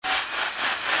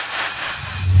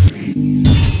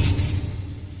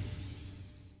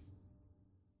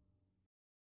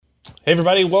Hey,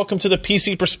 everybody. Welcome to the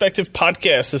PC Perspective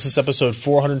Podcast. This is episode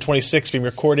 426, being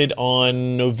recorded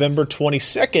on November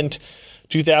 22nd,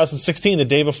 2016, the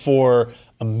day before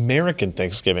American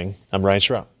Thanksgiving. I'm Ryan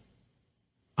Schraub.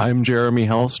 I'm Jeremy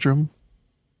Hellstrom.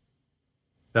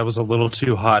 That was a little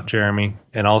too hot, Jeremy.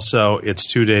 And also, it's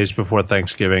 2 days before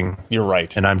Thanksgiving. You're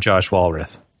right. And I'm Josh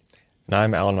Walrath. And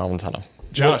I'm Alan Alentano.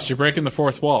 Josh, you're breaking the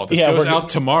fourth wall. This goes out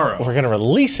tomorrow. We're going to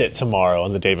release it tomorrow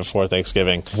on the day before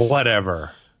Thanksgiving.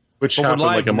 Whatever. Which happened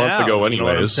like a month ago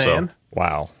anyways. So.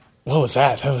 Wow. What was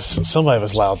that? Somebody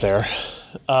was loud there.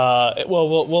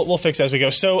 We'll fix it as we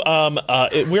go. So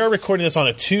we are recording this on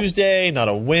a Tuesday, not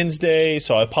a Wednesday.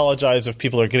 So I apologize if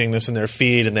people are getting this in their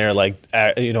feed and they're like,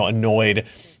 annoyed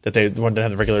that they wanted to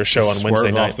have the regular show on Wednesday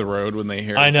night. Off the road when they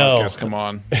hear the I know. podcast come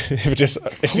on. Who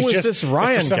is this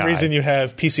Ryan If for some guy? reason you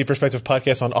have PC Perspective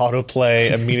Podcast on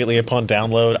autoplay immediately upon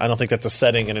download, I don't think that's a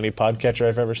setting in any podcatcher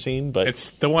I've ever seen. But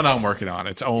it's the one I'm working on.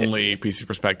 It's only PC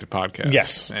Perspective Podcast.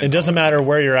 yes, it doesn't matter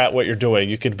where you're at, what you're doing.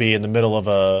 You could be in the middle of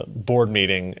a board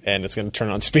meeting and it's going to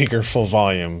turn on speaker full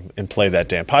volume and play that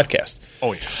damn podcast.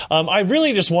 Oh, yeah. I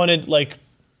really just wanted,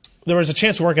 there was a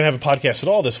chance we weren't going to have a podcast at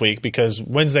all this week because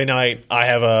Wednesday night I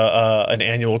have an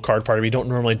annual card party. We don't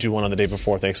normally do one on the day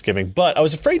before Thanksgiving, but I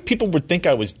was afraid people would think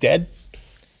I was dead.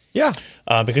 Yeah.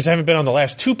 Because I haven't been on the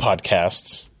last two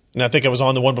podcasts, and I think I was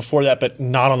on the one before that, but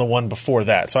not on the one before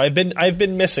that. So I've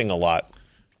been missing a lot,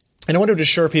 and I wanted to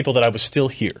assure people that I was still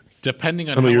here. Depending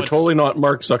on I mean, how you're much, totally not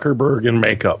Mark Zuckerberg in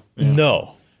makeup. Yeah.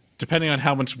 No. Depending on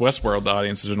how much Westworld the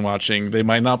audience has been watching, they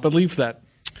might not believe that.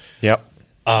 Yep.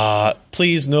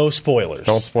 Please, no spoilers.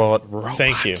 Don't spoil it.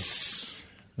 Thank you.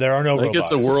 There are no I think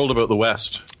robots. it's a world about the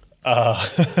West.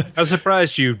 I was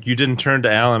surprised you didn't turn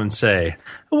to Alan and say,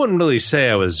 I wouldn't really say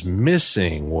I was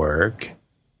missing work.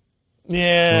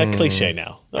 Yeah, cliche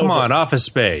now. Come on, Office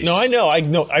Space. No, I know.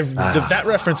 That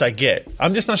reference I get.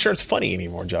 I'm just not sure it's funny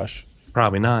anymore, Josh.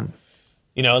 Probably not.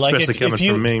 Especially coming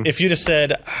from me. If you'd have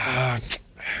said, I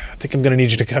think I'm going to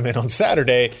need you to come in on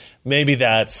Saturday, maybe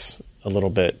that's a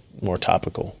little bit more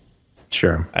topical.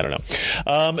 Sure. I don't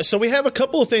know. So we have a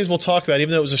couple of things we'll talk about,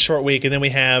 even though it was a short week, and then we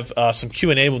have some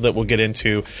Q&A that we'll get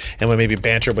into, and we'll maybe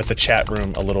banter with the chat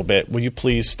room a little bit. Will you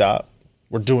please stop?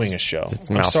 We're doing a show.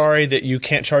 I'm sorry that you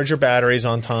can't charge your batteries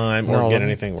on time or get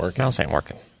anything working. Mouse ain't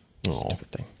working. Oh.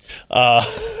 Stupid thing.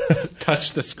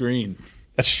 Touch the screen.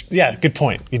 Good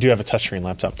point. You do have a touchscreen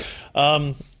laptop.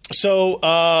 So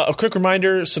a quick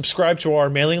reminder, subscribe to our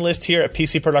mailing list here at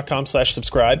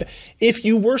pcper.com/subscribe. If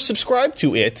you were subscribed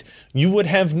to it, you would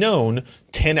have known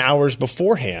 10 hours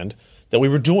beforehand that we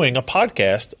were doing a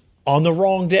podcast on the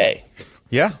wrong day.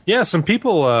 Yeah. Yeah, some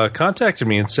people contacted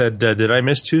me and said, did I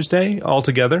miss Tuesday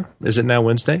altogether? Is it now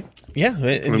Wednesday? Yeah.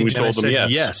 And we told them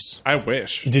yes. Yes. I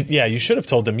wish. You should have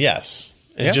told them yes.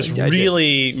 And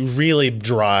really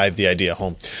drive the idea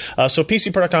home. So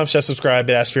pcper.com/subscribe.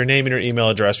 It asks for your name and your email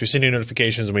address. We send you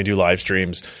notifications when we do live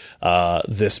streams,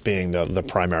 this being the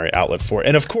primary outlet for it.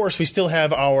 And, of course, we still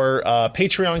have our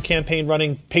Patreon campaign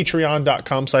running,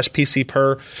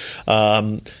 patreon.com/pcper.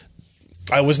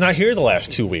 I was not here the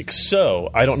last 2 weeks,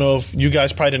 so I don't know if you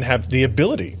guys probably didn't have the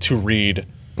ability to read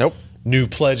new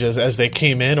pledges as they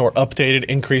came in or updated,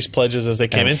 increased pledges as they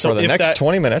came in. So for the next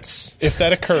 20 minutes, if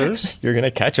that occurs, you're going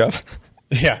to catch up.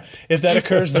 Yeah. If that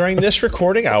occurs during this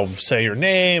recording, I'll say your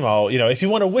name. If you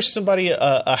want to wish somebody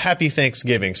a happy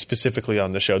Thanksgiving specifically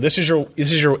on the show, this is your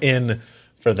in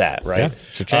for that, right? Yeah,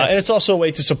 it's a chance. And it's also a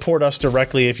way to support us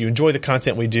directly if you enjoy the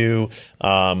content we do.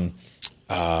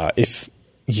 If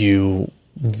you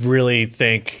really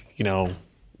think,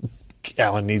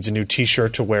 Alan needs a new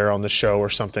T-shirt to wear on the show or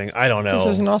something. I don't know. This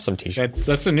is an awesome T-shirt.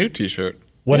 That's a new T-shirt.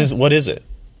 What is it?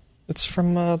 It's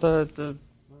from the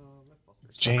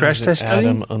James Crash and Test Study?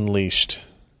 Adam Unleashed.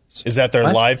 Is that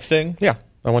their live thing? Yeah.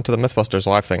 I went to the Mythbusters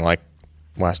live thing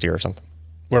last year or something.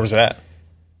 Where was it at?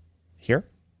 Here?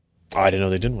 Oh, I didn't know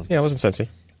they did one. Yeah, it was in Cincy.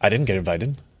 I didn't get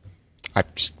invited. I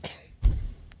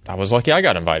was lucky I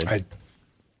got invited.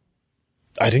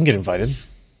 I didn't get invited.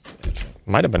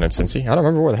 Might have been in Cincy. I don't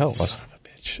remember where the hell it was. Son of a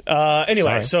bitch.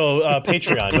 Anyway, so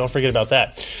Patreon, don't forget about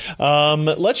that.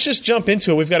 Let's just jump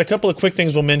into it. We've got a couple of quick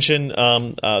things we'll mention.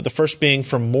 The first being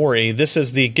from Maury. This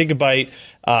is the Gigabyte.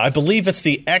 I believe it's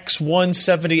the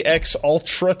X170X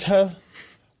Ultrata.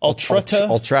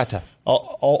 Ultrata.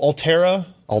 Altera.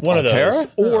 One of those.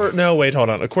 Or, no, wait, hold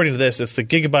on. According to this, it's the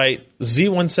Gigabyte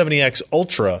Z170X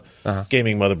Ultra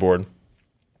gaming motherboard.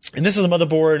 And this is a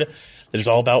motherboard that is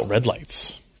all about red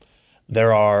lights.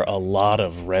 There are a lot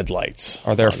of red lights.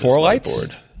 Are there on four this lights?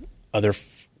 motherboard. Are there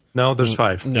No, there's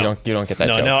 5. No. You don't get that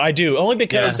joke. No, I do. Only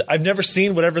because I've never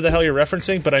seen whatever the hell you're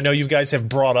referencing, but I know you guys have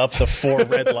brought up the 4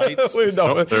 red lights.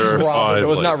 Nope, there are 5 it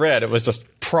was lights. not red. It was just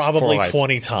Probably 4 lights.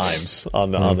 20 times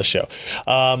on the show.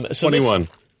 So 21.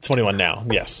 21 now,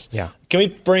 yes. Yeah. Can we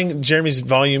bring Jeremy's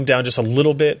volume down just a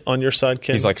little bit on your side,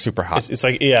 Ken? He's like super hot. It's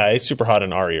like, it's super hot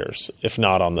in our ears, if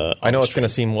not on the. I know it's going to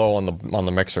seem low on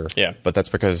the mixer. Yeah. But that's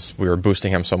because we were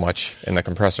boosting him so much in the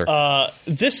compressor.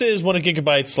 This is one of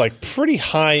Gigabyte's like pretty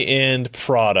high end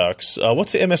products.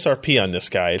 What's the MSRP on this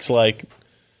guy? It's like.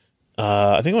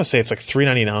 I think I want to say it's like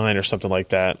 $399 or something like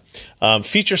that.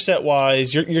 Feature set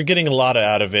wise, you're getting a lot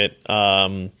out of it.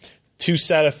 2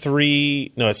 SATA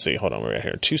 3. No, let's see. Hold on, we're right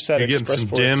here. 2 SATA You're getting Express some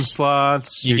ports. DIMM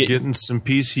slots. You're getting some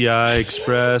PCI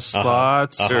Express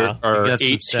slots. There are You got some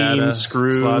 18 SATA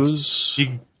screws.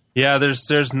 slots.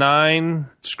 There's 9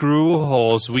 screw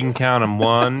holes. We can count them.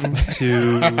 1,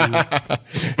 2.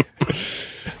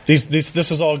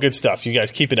 This is all good stuff. You guys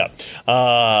keep it up.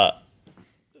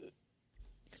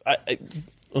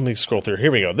 Let me scroll through.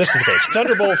 Here we go. This is the page.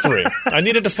 Thunderbolt 3. I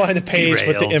needed to find a page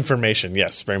with the information.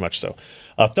 Yes, very much so.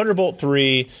 Thunderbolt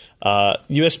 3,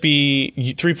 USB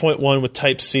 3.1 with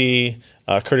Type-C,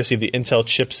 courtesy of the Intel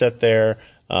chipset there.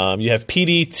 You have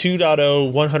PD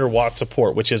 2.0 100-watt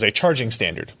support, which is a charging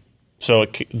standard. So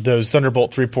those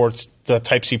Thunderbolt 3 ports, the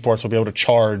Type-C ports, will be able to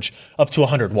charge up to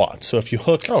 100 watts. So if you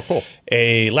hook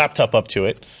a laptop up to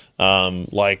it,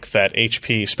 like that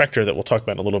HP Spectre that we'll talk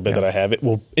about in a little bit that I have, it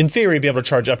will, in theory, be able to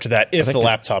charge up to that if the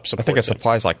laptop supports it. I think it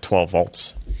supplies like 12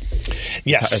 volts.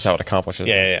 Yes. That's how it accomplishes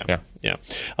it. Yeah.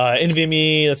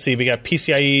 NVMe, let's see, we got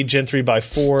PCIe Gen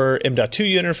 3x4,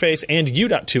 M.2 interface, and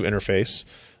U.2 interface.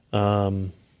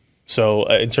 So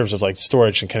in terms of like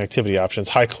storage and connectivity options,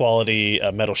 high quality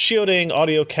metal shielding,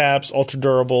 audio caps, ultra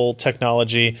durable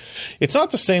technology. It's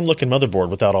not the same looking motherboard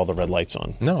without all the red lights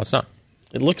on. No, it's not.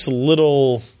 It looks a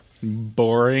little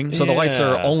boring. So the lights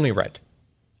are only red.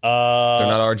 They're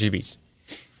not RGBs.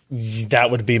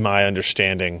 That would be my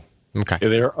understanding. Okay.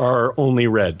 There are only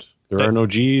red. There are no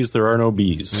G's. There are no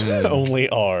B's. Only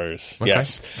R's. Okay.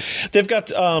 Yes. They've got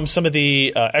some of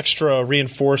the extra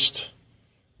reinforced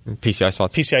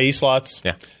PCIe slots.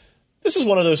 Yeah. This is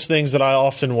one of those things that I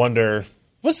often wonder,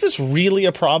 was this really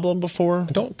a problem before?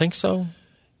 I don't think so.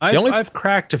 I've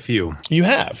cracked a few. You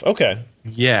have? Okay.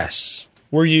 Yes.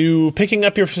 Were you picking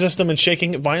up your system and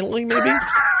shaking it violently, maybe?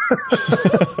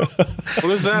 What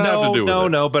does that have to do with it?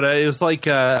 No, but it was like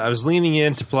I was leaning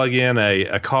in to plug in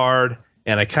a card,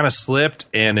 and I kind of slipped,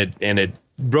 and it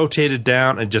rotated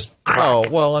down and just crack. Oh,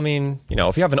 well, I mean,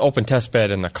 if you have an open test bed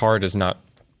and the card is not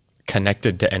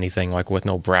connected to anything, like with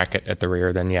no bracket at the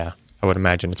rear, then yeah, I would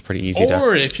imagine it's pretty easy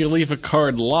Or if you leave a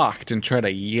card locked and try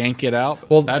to yank it out,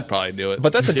 that'd probably do it.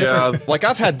 But that's a different... Like,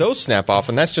 I've had those snap off,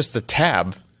 and that's just the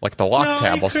tab. Like, the lock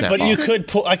tab will snap off. But you could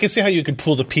pull... I can see how you could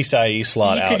pull the PCIe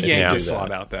slot out. You could yank the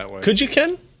slot out that way. Could you,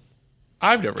 Ken?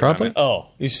 I've never done it. Oh,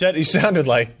 you sounded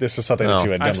like this was something that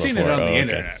you had done before. I've seen it on the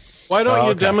internet. Why don't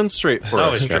you demonstrate for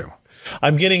us? It's true.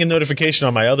 I'm getting a notification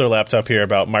on my other laptop here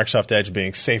about Microsoft Edge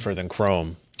being safer than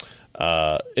Chrome.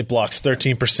 It blocks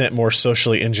 13% more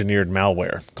socially engineered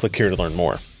malware. Click here to learn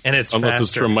more. And it's Unless faster.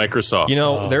 it's from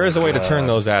Microsoft. There is a way to turn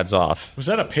those ads off. Was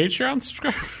that a Patreon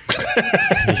subscriber?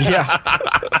 Yeah.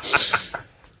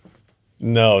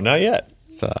 No, not yet.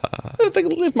 I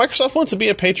think if Microsoft wants to be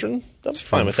a patron, that's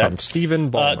fine with that. From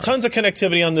Stephen Ballmer. Tons of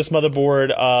connectivity on this motherboard.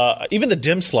 Even the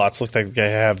DIMM slots look like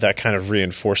they have that kind of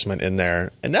reinforcement in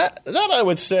there. And that I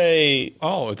would say...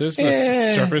 Oh, there's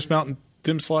this surface mount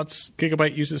DIMM slots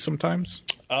Gigabyte uses sometimes?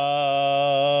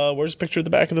 Where's a picture of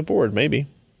the back of the board? Maybe.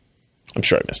 I'm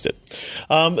sure I missed it.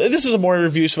 This is a more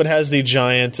review, so it has the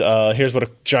giant... here's what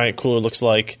a giant cooler looks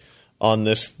like on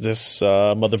this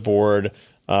motherboard.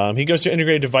 He goes through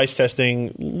integrated device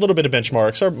testing, a little bit of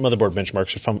benchmarks. Our motherboard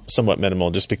benchmarks are somewhat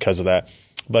minimal just because of that.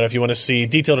 But if you want to see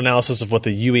detailed analysis of what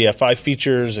the UEFI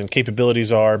features and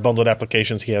capabilities are, bundled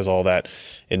applications, he has all that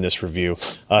in this review.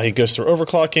 He goes through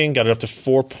overclocking, got it up to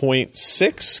 4.6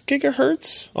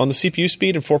 gigahertz on the CPU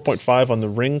speed and 4.5 on the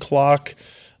ring clock.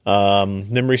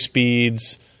 Memory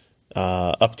speeds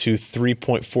up to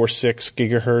 3.46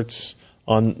 gigahertz.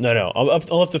 Up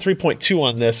to 3.2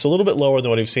 on this, so a little bit lower than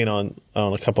what we've seen on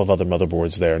a couple of other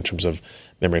motherboards there in terms of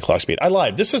memory clock speed. I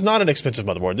lied. This is not an expensive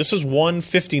motherboard. This is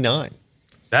 $159.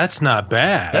 That's not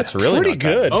bad. That's really pretty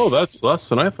good. Oh, that's less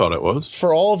than I thought it was.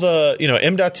 For all the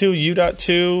M.2,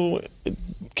 U.2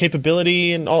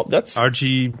 capability and all. That's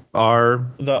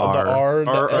RGR. The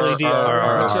LED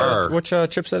R. Which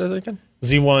chipset is it again?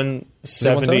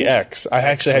 Z170X. I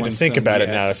actually had to think about it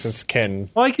now since Ken.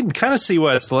 Well, I can kind of see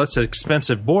why it's the less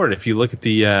expensive board if you look at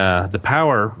the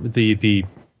power the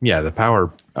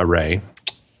power array.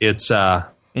 it's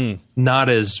not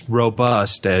as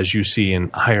robust as you see in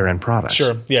higher end products.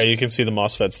 Sure. Yeah, you can see the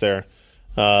MOSFETs there.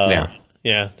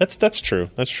 Yeah, that's true.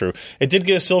 That's true. It did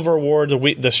get a silver award.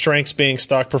 The strengths being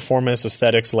stock performance,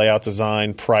 aesthetics, layout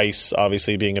design, price,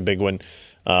 obviously being a big one.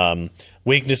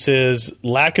 Weaknesses: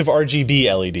 lack of RGB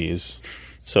LEDs.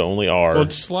 So only R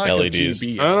LEDs.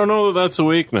 I don't know that that's a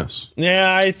weakness. Yeah,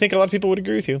 I think a lot of people would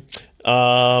agree with you.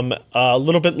 A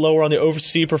little bit lower on the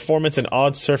overseas performance and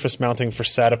odd surface mounting for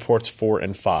SATA ports 4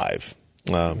 and 5.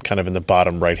 Kind of in the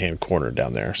bottom right-hand corner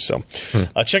down there. So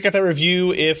check out that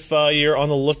review if you're on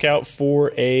the lookout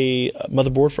for a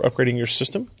motherboard for upgrading your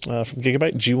system from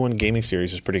Gigabyte. G1 Gaming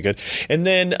Series is pretty good. And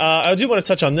then I do want to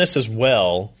touch on this as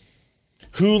well.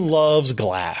 Who loves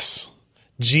glass?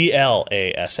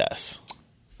 GLASS.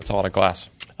 That's a lot of glass.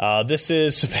 This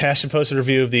is Sebastian posted a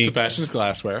review of the Sebastian's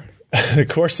glassware. the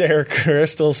Corsair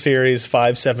Crystal Series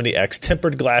 570X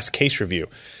tempered glass case review.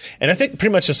 And I think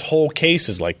pretty much this whole case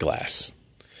is like glass.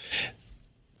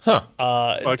 Huh.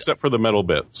 Well, except for the metal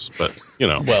bits, but, you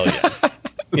know. Well,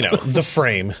 yeah. The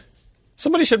frame.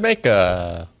 Somebody should make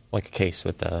a case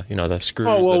with the screws.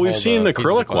 Oh, well, that we've hold seen the pieces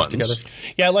of acrylic glass ones. together.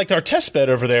 Yeah, like our test bed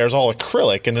over there is all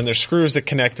acrylic, and then there's screws that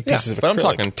connect the pieces of acrylic. But I'm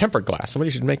talking tempered glass.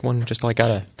 Somebody should make one just like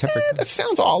out of tempered. That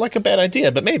sounds all like a bad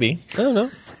idea, but maybe. I don't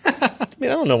know. I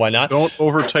mean, I don't know why not. Don't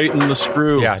over-tighten the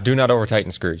screw. Yeah, do not over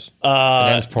tighten screws. It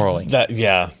ends poorly.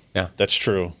 Yeah, that's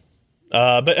true.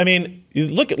 But I mean, you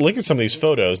look at some of these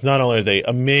photos. Not only are they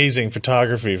amazing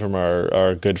photography from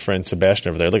our good friend Sebastian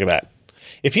over there. Look at that.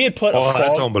 If he had put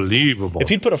that's unbelievable. If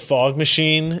he'd put a fog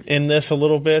machine in this a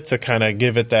little bit to kind of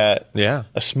give it that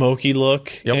a smoky look,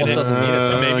 He almost doesn't need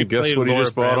it. Maybe guess play what he Laura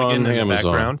just bought Branigan on in the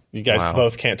Amazon. background. You guys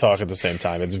both can't talk at the same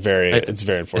time. It's very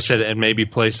unfortunate. I said, and maybe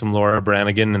play some Laura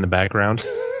Branigan in the background.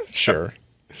 Sure.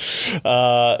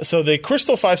 So the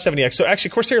Crystal 570X. So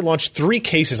actually, Corsair launched 3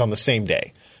 cases on the same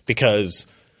day because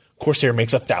Corsair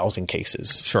makes 1,000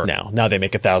 cases now. Now they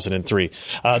make 1,003. The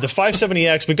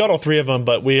 570X, we got all 3 of them,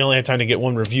 but we only had time to get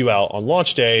one review out on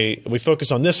launch day. We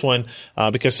focused on this one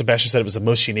because Sebastian said it was the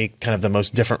most unique, kind of the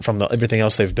most different from everything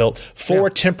else they've built.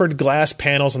 4 tempered glass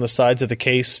panels on the sides of the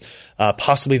case,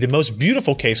 possibly the most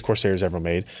beautiful case Corsair's ever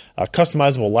made.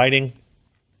 Customizable lighting.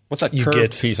 What's that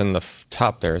curved piece on the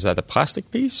top there? Is that the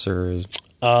plastic piece or?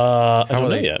 I don't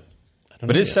know yet.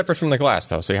 But it is separate from the glass,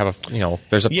 though. So you have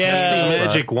there's a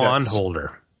magic wand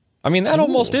holder. I mean, that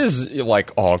almost is like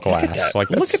all glass.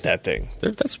 Like look at that thing.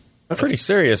 That's pretty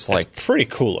serious. Like pretty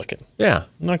cool looking. Yeah,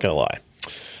 I'm not gonna lie.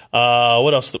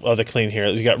 What else are they clean here?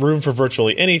 You got room for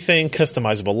virtually anything.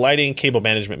 Customizable lighting, cable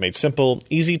management made simple,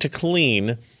 easy to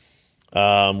clean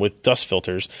with dust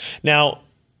filters. Now,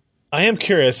 I am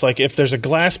curious. Like, if there's a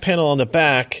glass panel on the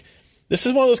back, this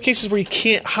is one of those cases where you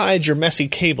can't hide your messy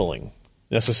cabling.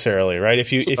 Necessarily, right?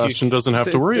 Sebastian doesn't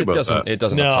have to worry about that. It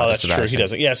doesn't. No, that's true. He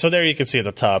doesn't. Yeah. So there you can see at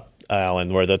the top,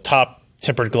 Alan, where the top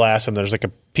tempered glass and there's like a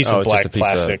piece of black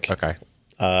plastic.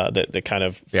 That kind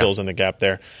of fills in the gap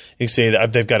there. You can see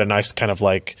that they've got a nice kind of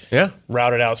like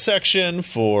routed out section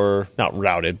for not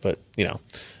routed, but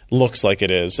looks like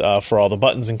it is for all the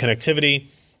buttons and connectivity.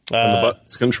 And the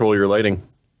buttons control your lighting.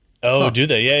 Oh, do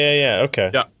they? Yeah.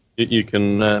 Okay. Yeah, you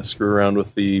can screw around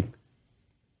with the.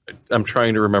 I'm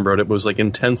trying to remember it. It was like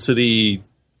intensity,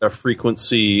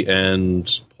 frequency, and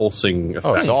pulsing effects.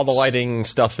 Oh, so all the lighting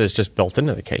stuff is just built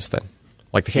into the case then?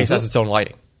 Like the case has its own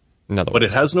lighting? In other But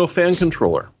words. it has no fan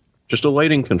controller, just a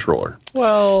lighting controller.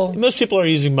 Well, most people are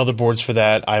using motherboards for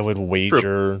that, I would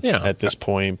wager at this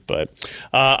point. But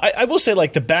I will say,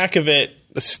 like, the back of it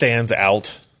stands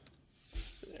out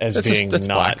as being not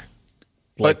black.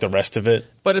 like the rest of it.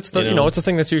 But it's the it's the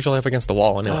thing that's usually up against the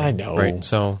wall anyway. I know. Right?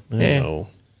 So, Yeah.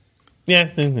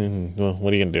 Well,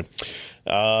 what are you going to do?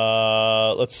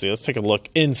 Let's see. Let's take a look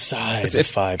inside.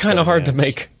 It's kind of hard to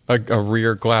make a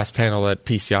rear glass panel that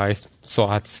PCI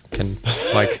slots can,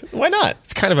 like. Why not?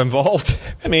 It's kind of involved.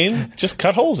 I mean, just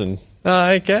cut holes in.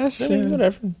 I guess. I mean,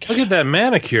 whatever. Look at that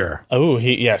manicure. Oh,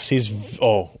 he's.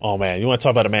 Oh, man. You want to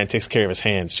talk about a man who takes care of his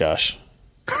hands, Josh?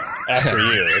 After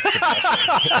you.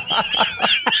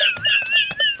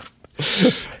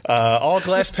 All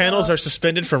glass panels are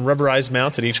suspended from rubberized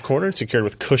mounts at each corner and secured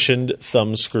with cushioned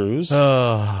thumb screws.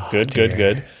 Oh, good.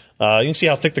 You can see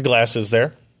how thick the glass is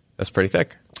there. That's pretty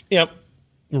thick. Yep.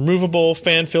 Removable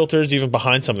fan filters even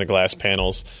behind some of the glass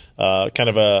panels. Kind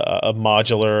of a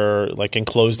modular, like,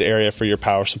 enclosed area for your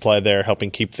power supply there, helping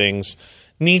keep things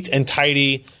neat and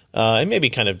tidy. And maybe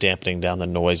kind of dampening down the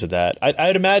noise of that.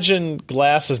 I'd imagine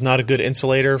glass is not a good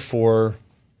insulator for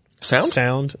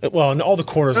sound. Well, and all the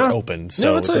corners are open,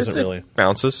 so it doesn't really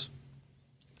bounces.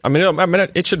 I mean,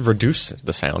 it should reduce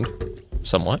the sound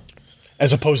somewhat.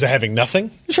 As opposed to having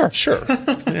nothing? Sure.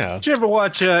 Yeah. Did you ever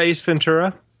watch Ace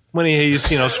Ventura when he's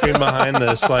screaming behind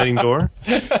the sliding door?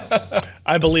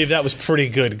 I believe that was pretty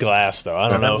good glass, though. I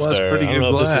don't know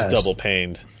if this is double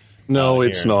paned. No,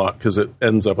 it's not, because it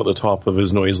ends up at the top of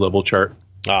his noise level chart.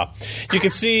 You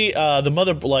can see the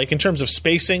mother, like in terms of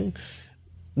spacing,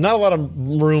 not a lot of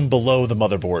room below the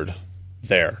motherboard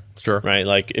there. Sure. Right?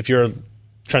 Like if you're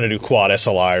trying to do quad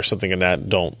SLI or something in that,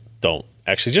 don't.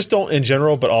 Actually, just don't in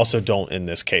general, but also don't in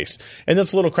this case. And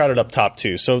that's a little crowded up top,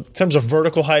 too. So in terms of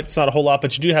vertical height, it's not a whole lot,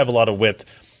 but you do have a lot of width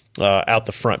out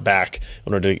the front back.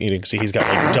 In order to, you can see he's got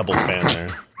like double fan there.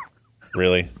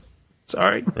 Really?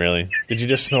 Sorry. Really? Did you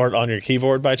just snort on your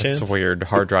keyboard by chance? It's a weird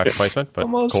hard drive placement, but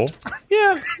Almost. cool.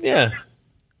 Yeah.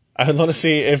 I want to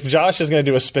see if Josh is going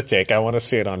to do a spit take. I want to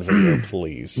see it on video,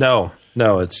 please.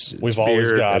 No, it's We've always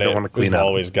beer. got I don't it. want to clean We've up.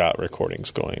 always got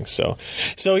recordings going. So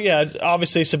yeah,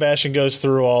 obviously Sebastian goes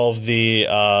through all of the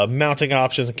mounting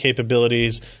options and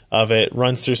capabilities of it,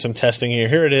 runs through some testing here.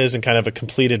 Here it is in kind of a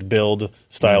completed build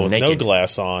style with no Naked.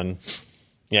 glass on.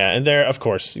 Yeah, and there, of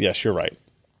course, yes, you're right.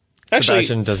 Actually,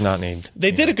 Sebastian does not need.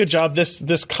 they did a good job.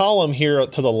 This column here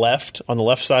to the left, on the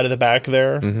left side of the back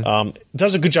there,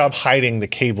 does a good job hiding the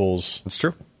cables. It's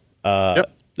true.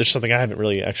 There's something I haven't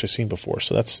really actually seen before,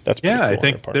 so that's pretty cool. Yeah, I on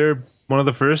think their part. they're one of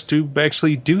the first to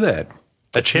actually do that.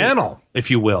 A channel,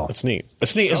 if you will. It's neat.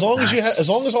 It's neat as long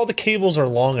as all the cables are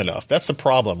long enough. That's the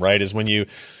problem, right? Is when you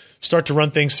start to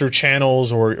run things through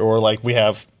channels or like we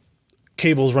have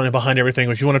cables running behind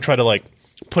everything. If you want to try to like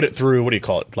put it through, what do you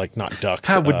call it? Like not duct.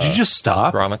 God, would you just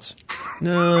stop? Grommets.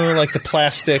 No, like the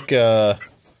plastic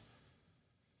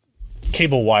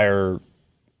cable wire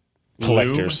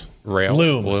collectors. Rail.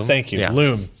 Loom. Thank you. Yeah.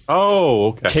 Loom. Oh,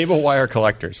 okay. Cable wire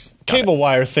collectors. Cable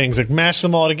wire things, like mash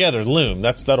them all together. Loom.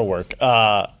 That'll work.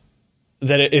 That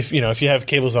if you have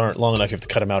cables that aren't long enough, you have to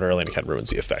cut them out early, and it kind of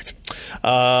ruins the effect.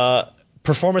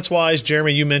 Performance-wise,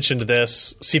 Jeremy, you mentioned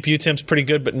this. CPU temp's pretty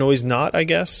good, but noise not, I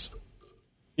guess.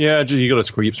 Yeah, you got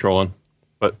to keep scrolling.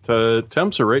 But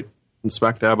temps are right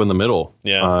smack dab in the middle.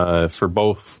 Yeah. For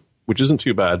both, which isn't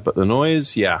too bad. But the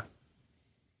noise, yeah.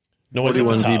 Noise at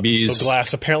the 41 top. dBs. So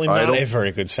glass, apparently not idle. a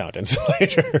very good sound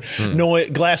insulator.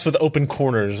 Glass with open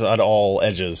corners at all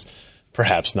edges,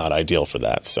 perhaps not ideal for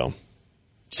that. So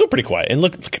still pretty quiet. And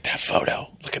look at that photo.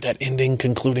 Look at that ending,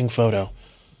 concluding photo.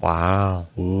 Wow.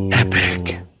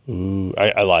 Epic. Ooh,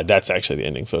 I lied. That's actually the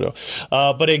ending photo.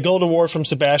 But a gold award from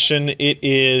Sebastian. It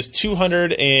is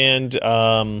 200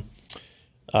 and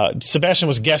Sebastian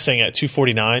was guessing at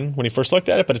 249 when he first looked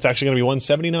at it, but it's actually going to be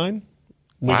 179.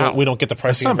 We don't get the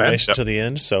pricing not bad. information to the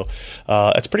end, so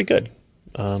that's pretty good.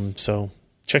 So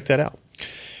check that out.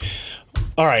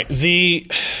 All right, the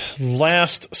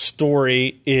last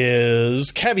story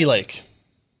is Kaby Lake.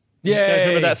 Yay. You guys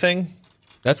remember that thing?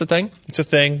 That's the thing? It's a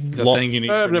thing. The thing you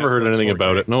need I've for never heard Netflix anything 4K.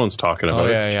 about it. No one's talking about Oh,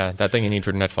 it. yeah. That thing you need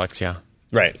for Netflix, yeah.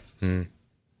 Right.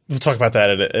 We'll talk about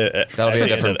that That'll be a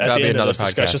different- that'll be another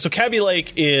discussion. podcast. So Kaby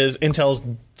Lake is Intel's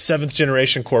 7th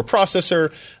generation core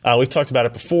processor. We've talked about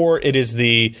it before. It is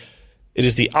the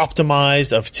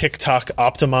optimized of TikTok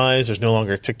optimized. There's no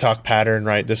longer a TikTok pattern,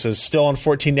 right? This is still on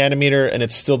 14 nanometer, and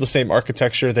it's still the same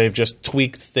architecture. They've just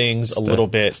tweaked things a little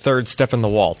bit. Third step in the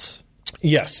waltz.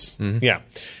 Yes. Yeah.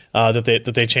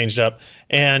 That they changed up.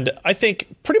 And I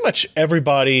think pretty much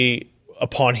everybody,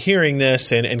 upon hearing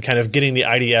this and kind of getting the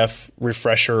IDF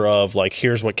refresher of like,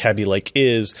 here's what Kaby Lake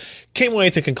is, came away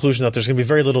at the conclusion that there's going to be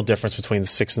very little difference between the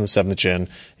 6th and the 7th gen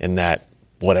in that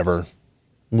whatever,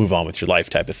 move on with your life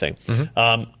type of thing.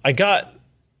 I got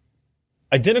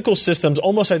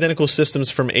almost identical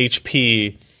systems from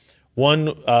HP. One,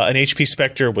 an HP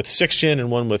Spectre with 6th gen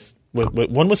and one with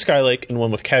Skylake and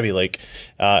one with Kaby Lake.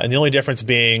 And the only difference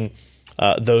being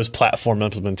those platform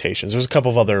implementations. There's a couple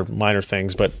of other minor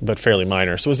things, but fairly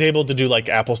minor. So I was able to do like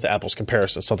apples to apples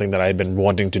comparison, something that I had been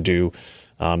wanting to do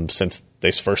since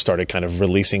they first started kind of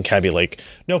releasing Kaby Lake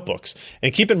notebooks.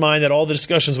 And keep in mind that all the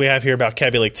discussions we have here about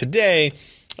Kaby Lake today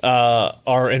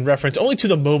are in reference only to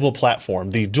the mobile platform,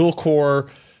 the dual core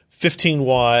 15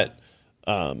 watt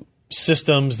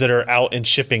systems that are out and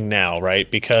shipping now, right?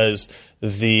 Because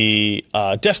the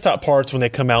desktop parts, when they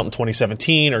come out in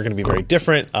 2017, are going to be very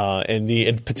different, and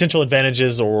the potential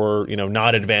advantages or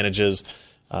not advantages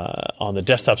on the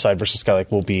desktop side versus Skylake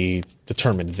will be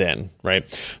determined then, right?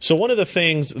 So one of the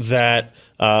things that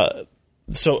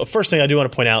so first thing I do want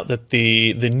to point out that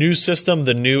the new system,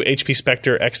 the new HP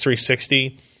Spectre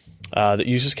X360 that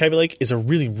uses Kaby Lake, is a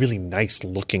really, really nice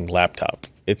looking laptop.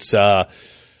 It's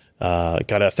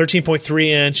Got a 13.3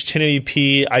 inch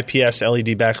 1080p IPS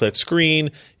LED backlit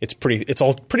screen. It's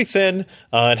all pretty thin.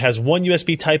 It has one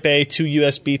USB Type A, two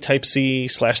USB Type C /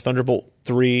 Thunderbolt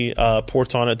 3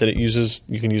 ports on it that it uses.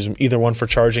 You can use them either one for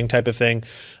charging type of thing.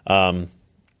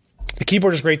 The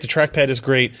keyboard is great. The trackpad is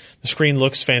great. The screen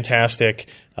looks fantastic.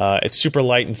 It's super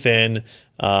light and thin.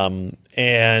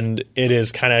 And it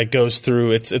is kind of goes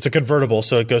through, it's a convertible,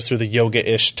 so it goes through the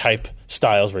yoga-ish type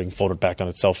styles where you can fold it back on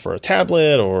itself for a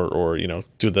tablet or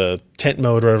do the tent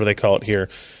mode, whatever they call it here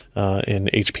in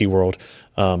HP world.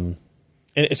 And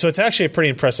so it's actually a pretty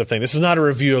impressive thing. This is not a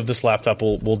review of this laptop.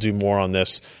 We'll do more on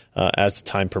this as the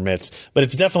time permits. But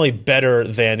it's definitely better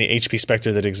than the HP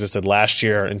Spectre that existed last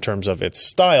year in terms of its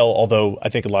style, although I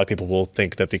think a lot of people will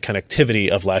think that the connectivity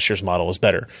of last year's model is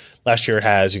better. Last year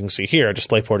has, you can see here, a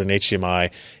DisplayPort and HDMI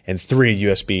and 3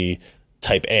 USB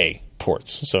Type A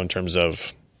ports. So in terms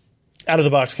of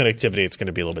out-of-the-box connectivity, it's going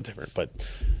to be a little bit different. But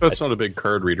that's not a big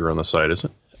card reader on the side, is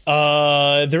it?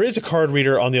 There is a card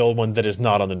reader on the old one that is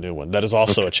not on the new one. That is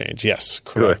also a change. Yes,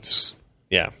 correct. Good.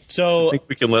 Yeah. So I think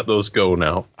we can let those go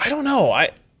now. I don't know.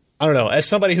 I don't know. As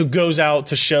somebody who goes out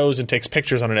to shows and takes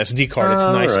pictures on an SD card, it's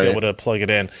nice to be able to plug it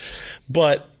in.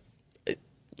 But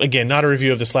again, not a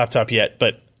review of this laptop yet,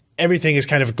 but everything is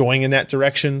kind of going in that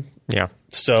direction. Yeah.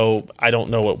 So I don't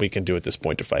know what we can do at this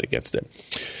point to fight against it.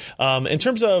 In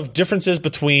terms of differences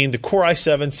between the Core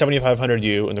i7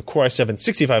 7500U and the Core i7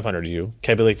 6500U,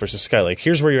 Kaby Lake versus Skylake,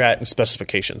 here's where you're at in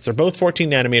specifications. They're both 14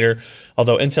 nanometer,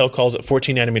 although Intel calls it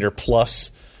 14 nanometer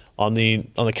plus on the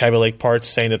Kaby Lake parts,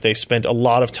 saying that they spent a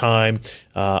lot of time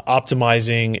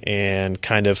optimizing and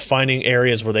kind of finding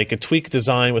areas where they could tweak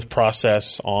design with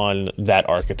process on that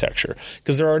architecture.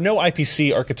 Because there are no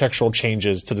IPC architectural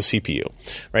changes to the CPU,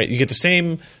 right? You get the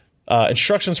same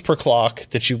instructions per clock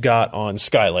that you got on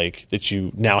Skylake that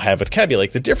you now have with Kaby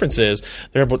Lake. The difference is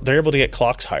they're able to get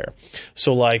clocks higher.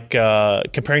 So like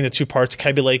comparing the two parts,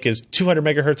 Kaby Lake is 200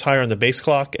 megahertz higher on the base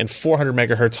clock and 400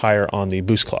 megahertz higher on the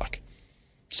boost clock.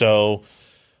 So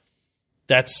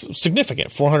that's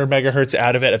significant. 400 megahertz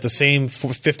out of it at the same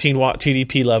 15 watt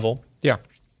TDP level. Yeah.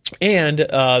 And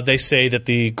they say that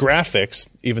the graphics,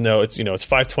 even though it's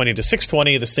 520 to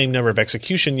 620, the same number of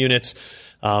execution units,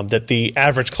 that the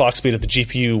average clock speed of the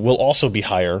GPU will also be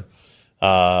higher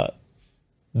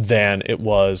than it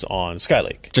was on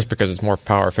Skylake. Just because it's more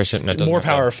power efficient. And it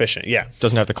doesn't efficient, yeah.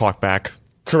 Doesn't have to clock back.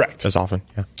 Correct. As often,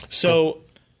 yeah. So,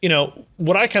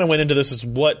 what I kind of went into this is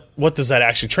what does that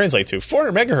actually translate to?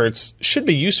 400 megahertz should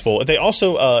be useful. They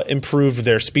also improved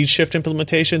their speed shift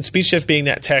implementation. Speed shift being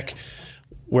that tech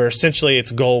where essentially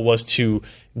its goal was to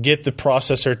get the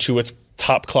processor to its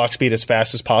top clock speed as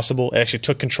fast as possible. It actually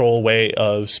took control away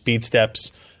of speed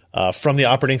steps from the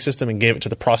operating system and gave it to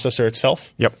the processor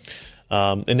itself. Yep.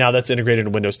 And now that's integrated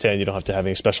in Windows 10. You don't have to have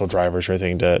any special drivers or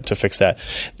anything to fix that.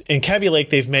 In Kaby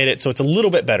Lake, they've made it so it's a little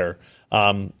bit better.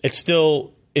 It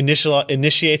still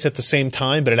initiates at the same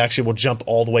time, but it actually will jump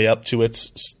all the way up to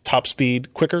its top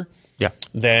speed quicker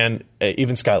than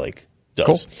even Skylake does.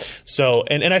 Cool. So,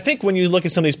 and I think when you look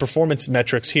at some of these performance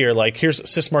metrics here, like here's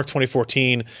Sysmark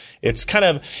 2014, it's kind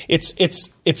of it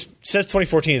says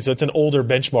 2014, so it's an older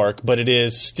benchmark, but it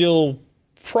is still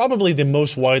probably the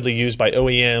most widely used by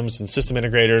OEMs and system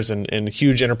integrators and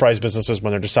huge enterprise businesses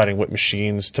when they're deciding what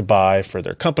machines to buy for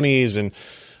their companies and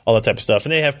all that type of stuff.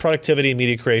 And they have productivity,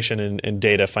 media creation, and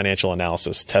data financial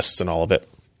analysis tests and all of it.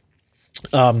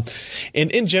 And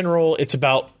in general, it's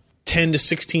about 10 to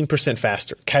 16%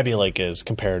 faster, Kaby Lake is,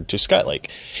 compared to Skylake.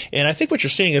 And I think what you're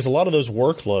seeing is a lot of those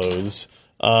workloads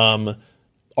are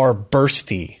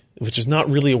bursty, which is not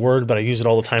really a word, but I use it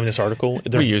all the time in this article.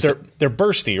 They're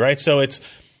bursty, right? So it's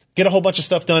get a whole bunch of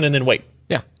stuff done and then wait.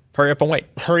 Yeah. Hurry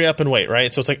up and wait,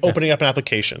 right? So it's like opening up an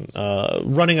application,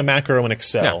 running a macro in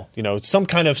Excel, some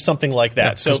kind of something like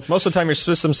that. Yeah, so most of the time your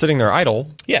system's sitting there idle.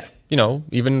 Yeah.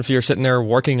 Even if you're sitting there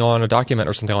working on a document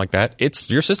or something like that,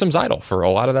 your system's idle for a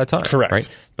lot of that time. Correct. Right?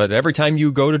 But every time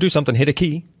you go to do something, hit a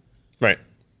key. Right.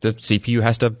 The CPU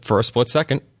has to, for a split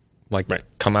second,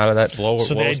 come out of that low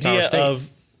So the idea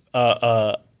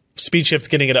of speed shift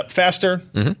getting it up faster.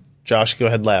 Mm-hmm. Josh, go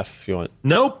ahead and laugh if you want.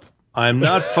 Nope. I'm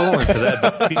not falling for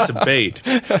that piece of bait.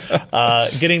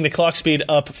 Getting the clock speed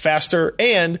up faster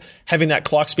and having that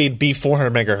clock speed be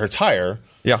 400 megahertz higher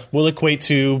will equate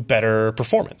to better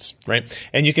performance, right?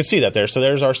 And you can see that there. So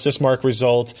there's our Sysmark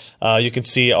result. You can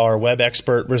see our Web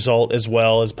Expert result as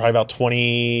well, is probably about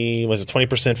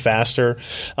 20% faster.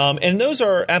 And those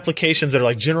are applications that are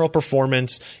like general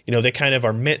performance. They kind of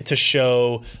are meant to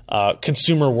show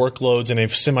consumer workloads in a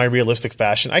semi-realistic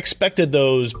fashion. I expected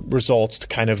those results to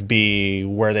kind of be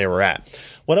where they were at.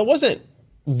 What I wasn't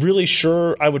really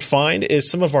sure I would find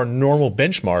is some of our normal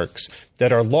benchmarks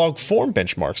that are log form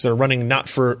benchmarks that are running not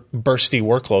for bursty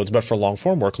workloads, but for long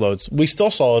form workloads. We still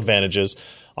saw advantages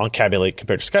on Kaby Lake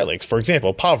compared to Skylake. For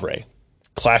example, Pavre,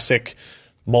 classic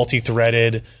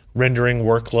multi-threaded rendering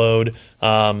workload.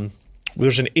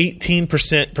 There's an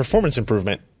 18% performance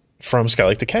improvement from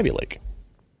Skylake to Kaby Lake.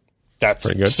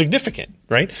 That's significant,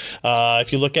 right?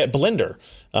 If you look at Blender,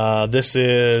 this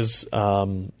is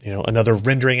another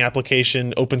rendering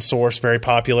application, open source, very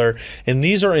popular, and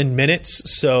these are in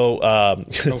minutes. So,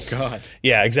 oh god,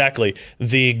 yeah, exactly.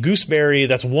 The Gooseberry,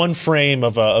 that's one frame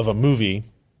of a movie,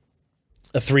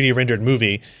 a 3D rendered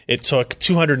movie. It took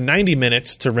 290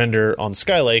 minutes to render on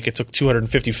Skylake. It took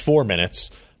 254 minutes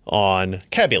on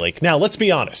Kaby Lake. Now, let's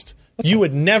be honest. You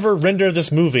would never render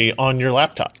this movie on your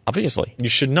laptop. Obviously. You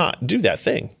should not do that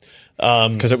thing.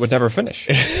 Because it would never finish.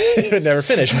 It would never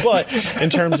finish. But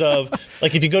in terms of,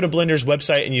 like, if you go to Blender's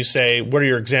website and you say, what are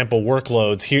your example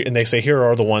workloads? Here, and they say, here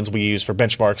are the ones we use for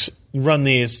benchmarks. Run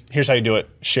these. Here's how you do it.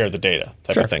 Share the data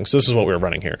type of thing. So this is what we're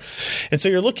running here. And so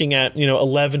you're looking at,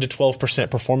 11 to 12%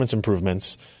 performance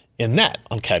improvements in that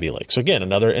on Kaby Lake. So again,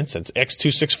 another instance.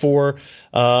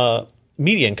 X264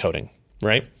 media encoding,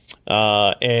 right?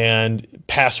 And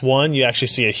Pass 1, you actually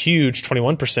see a huge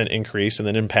 21% increase, and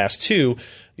then in Pass 2,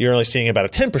 you're only seeing about a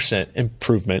 10%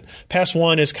 improvement. Pass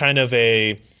 1 is kind of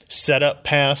a setup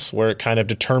pass where it kind of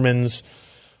determines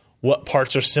what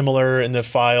parts are similar in the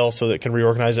file so that it can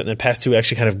reorganize it, and then Pass 2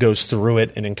 actually kind of goes through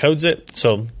it and encodes it.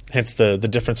 So hence the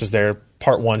differences there.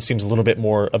 Part 1 seems a little bit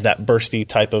more of that bursty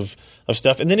type of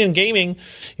stuff. And then in gaming,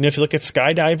 if you look at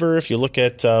Skydiver, if you look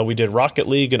at, we did Rocket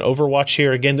League and Overwatch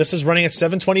here. Again, this is running at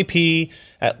 720p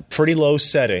at pretty low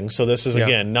settings. So this is,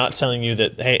 again, not telling you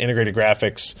that, hey, integrated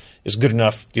graphics is good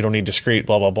enough. You don't need discrete,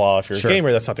 blah, blah, blah. If you're a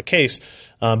gamer, that's not the case.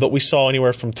 But we saw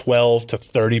anywhere from 12 to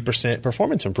 30%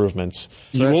 performance improvements.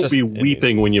 So you won't be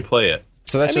weeping when you play it.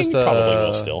 So that's just probably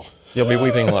will still. You'll be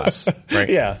weeping less, right?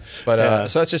 Yeah. But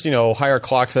so that's just, higher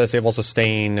clocks that it's able to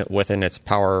sustain within its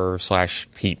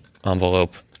power/heat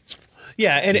envelope.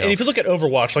 Yeah, and if you look at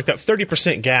Overwatch, like that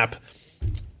 30% gap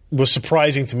was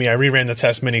surprising to me. I reran the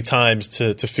test many times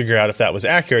to figure out if that was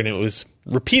accurate, and it was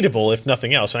repeatable, if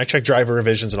nothing else. And I checked driver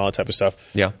revisions and all that type of stuff.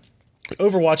 Yeah.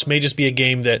 Overwatch may just be a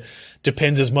game that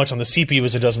depends as much on the CPU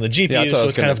as it does on the GPU, so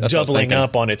it's kind of doubling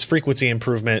up on its frequency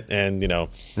improvement, and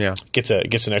gets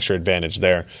an extra advantage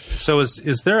there. So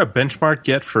is there a benchmark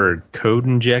yet for code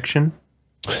injection?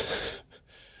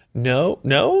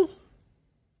 No.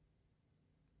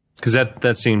 Because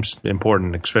that seems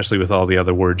important, especially with all the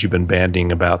other words you've been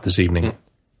bandying about this evening.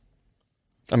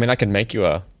 I mean, I could make you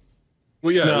a.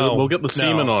 Well, yeah, we'll get the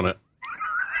semen on it.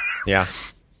 Yeah.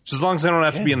 Just as long as I don't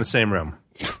have to be in the same room.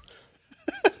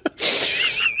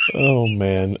 Oh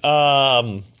man.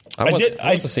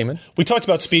 What's the semen? We talked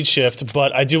about speed shift,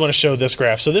 but I do want to show this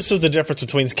graph. So this is the difference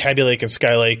between Kaby Lake and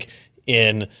Skylake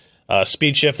in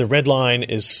speed shift. The red line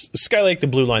is Skylake, the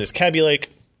blue line is Kaby Lake.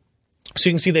 So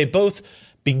you can see they both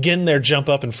begin their jump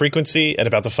up in frequency at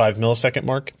about the 5 millisecond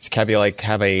mark. Does Kaby Lake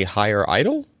have a higher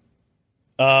idle?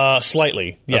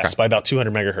 Slightly, yes, by about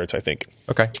 200 megahertz, I think.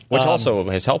 Okay, which also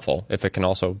is helpful if it can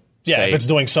also if it's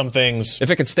doing some things. If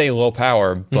it can stay low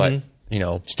power, but,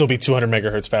 still be 200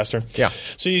 megahertz faster. Yeah.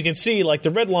 So you can see, like,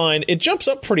 the red line, it jumps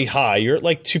up pretty high. You're at,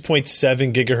 like,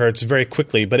 2.7 gigahertz very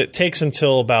quickly, but it takes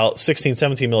until about 16,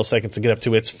 17 milliseconds to get up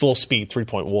to its full speed,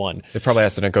 3.1. It probably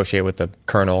has to negotiate with the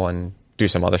kernel and do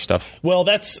some other stuff. Well,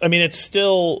 it's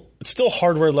still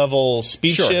hardware level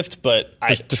speed shift, but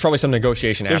there's probably some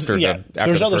negotiation after there's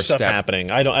the other first stuff step. happening.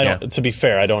 I don't. To be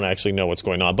fair, I don't actually know what's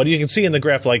going on, but you can see in the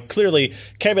graph, like, clearly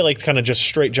Kaby Lake kind of just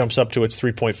straight jumps up to its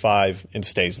 3.5 and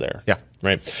stays there. Yeah.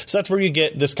 Right. So that's where you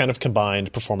get this kind of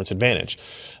combined performance advantage.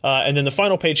 And then the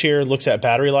final page here looks at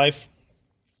battery life.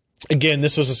 Again,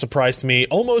 this was a surprise to me.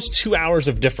 Almost 2 hours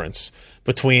of difference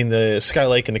between the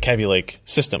Skylake and the Kaby Lake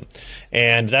system.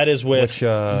 And that is with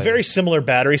very similar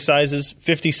battery sizes,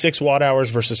 56 watt hours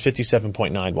versus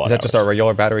 57.9 watt hours. Is that just our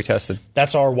regular battery tested?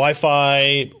 That's our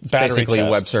Wi-Fi battery basically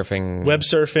test. web surfing. Web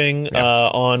surfing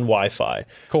on Wi-Fi.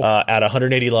 Cool. At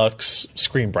 180 lux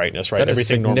screen brightness, right? That is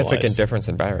Everything significant normalized. difference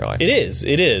in battery life. It is.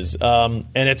 And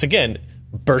it's, again,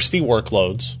 bursty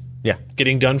workloads. Yeah.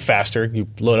 Getting done faster. You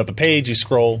load up a page, you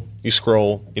scroll,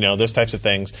 those types of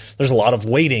things. There's a lot of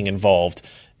waiting involved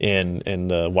in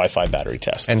the Wi-Fi battery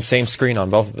test. And same screen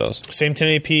on both of those. Same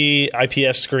 1080p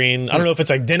IPS screen. I don't know if it's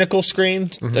identical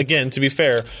screen, again, to be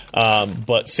fair,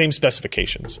 but same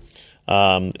specifications.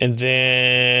 And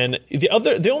then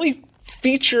the only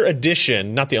feature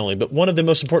addition, not the only, but one of the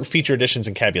most important feature additions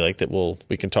in Kaby Lake that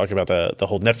we can talk about the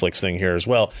whole Netflix thing here as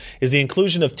well, is the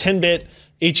inclusion of 10-bit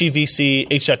HEVC,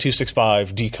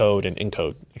 H.265 decode and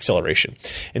encode acceleration.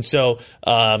 And so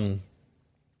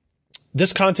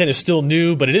this content is still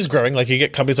new, but it is growing. Like you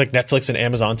get companies like Netflix and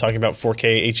Amazon talking about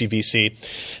 4K HEVC.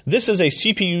 This is a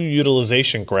CPU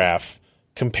utilization graph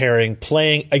comparing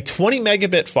playing a 20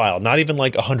 megabit file, not even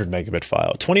like 100 megabit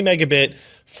file, 20 megabit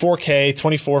 4K,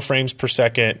 24 frames per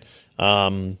second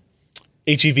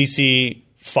HEVC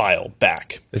file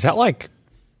back. Is that like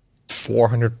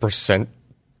 400%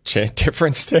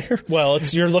 difference there? Well,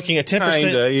 you're looking at 10%,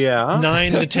 Kinda, yeah.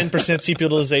 9 to 10% CPU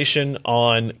utilization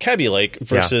on Kaby Lake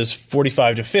versus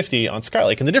 45 to 50 on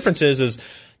Skylake. And the difference is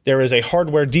there is a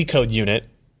hardware decode unit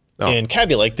in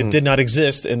Kaby Lake that did not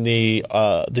exist in the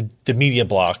media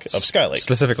block of Skylake.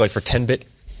 Specifically for 10-bit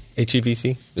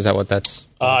HEVC? Is that what that's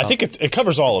I think it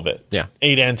covers all of it. Yeah.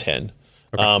 8 and 10.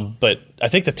 Okay. But I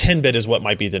think the 10-bit is what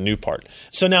might be the new part.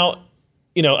 So now,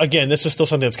 again, this is still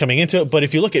something that's coming into it. But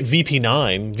if you look at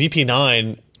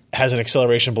VP9 has an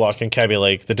acceleration block in Kaby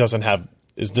Lake that does not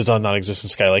exist in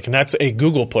Skylake. And that's a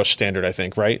Google push standard, I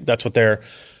think, right? That's what their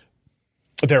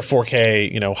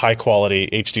 4K, high quality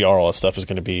HDR, all that stuff is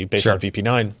going to be based on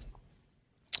VP9.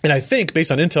 And I think,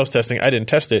 based on Intel's testing, I didn't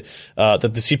test it, that the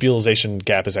CPU utilization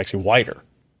gap is actually wider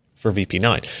for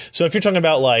VP9. So if you're talking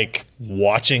about like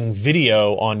watching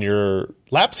video on your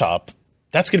laptop,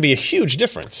 that's going to be a huge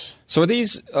difference. So are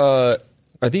these on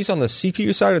the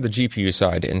CPU side or the GPU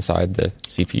side inside the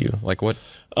CPU? Like what?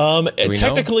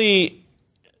 Technically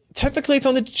it's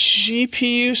on the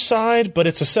GPU side, but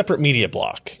it's a separate media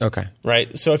block. Okay.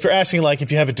 Right? So if you're asking like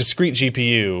if you have a discrete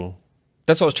GPU,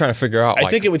 that's what I was trying to figure out.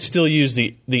 I think it would still use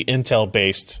the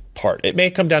Intel-based part. It may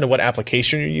come down to what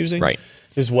application you're using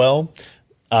as well.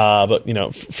 But,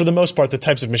 for the most part, the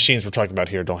types of machines we're talking about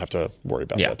here don't have to worry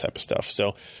about that type of stuff.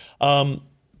 So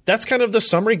that's kind of the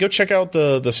summary. Go check out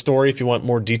the story if you want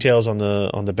more details on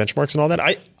the benchmarks and all that.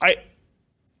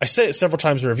 I said it several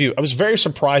times in review. I was very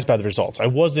surprised by the results. I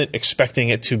wasn't expecting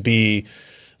it to be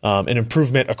an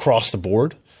improvement across the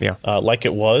board. Like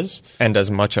it was, and as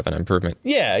much of an improvement.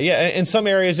 Yeah. In some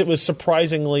areas, it was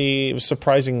surprisingly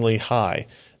high,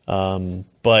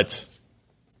 but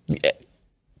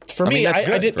for me, that's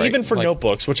good, I did right? even for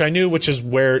notebooks, which I knew, which is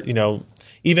where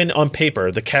even on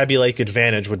paper, the Kaby Lake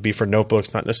advantage would be for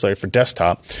notebooks, not necessarily for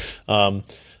desktop. I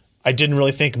didn't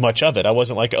really think much of it. I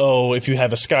wasn't like, oh, if you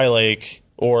have a Skylake.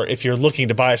 Or if you're looking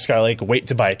to buy a Skylake, wait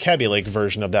to buy a Kaby Lake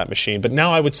version of that machine. But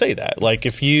now I would say that. Like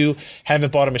if you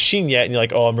haven't bought a machine yet and you're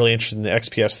like, oh, I'm really interested in the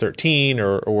XPS 13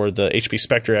 or the HP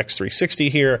Spectre X360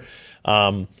 here,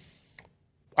 I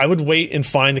would wait and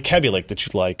find the Kaby Lake that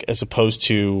you'd like as opposed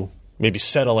to maybe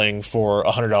settling for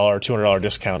a $100 or $200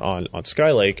 discount on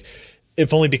Skylake,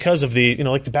 if only because of the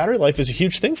battery life is a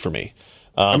huge thing for me.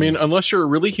 Unless you're a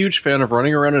really huge fan of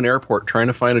running around an airport trying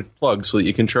to find a plug so that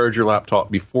you can charge your laptop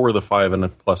before the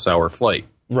 5+ hour flight.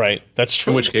 Right, that's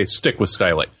true. In which case, stick with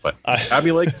Skylake. But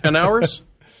Kaby Lake, 10 hours?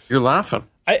 You're laughing.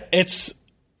 That's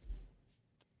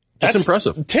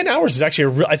impressive. 10 hours is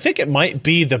actually I think it might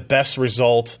be the best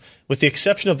result, with the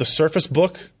exception of the Surface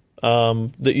Book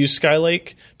that used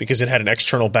Skylake, because it had an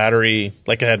external battery,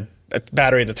 like it had a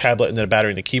battery in the tablet and then a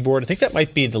battery in the keyboard. I think that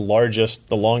might be the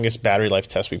longest battery life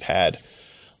test we've had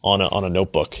on a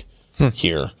notebook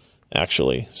here,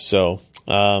 actually. So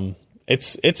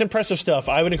it's impressive stuff.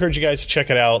 I would encourage you guys to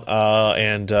check it out.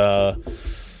 And I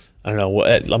don't know.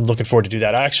 I'm looking forward to do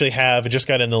that. I just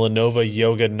got in the Lenovo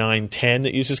Yoga 910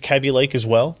 that uses Kaby Lake as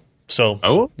well. So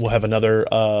we'll have another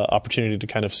opportunity to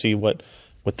kind of see what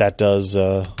that does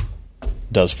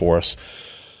for us.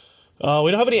 We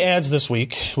don't have any ads this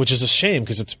week, which is a shame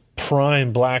because it's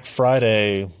prime Black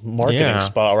Friday marketing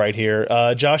spot right here.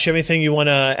 Josh, you have anything you want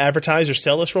to advertise or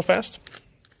sell us real fast?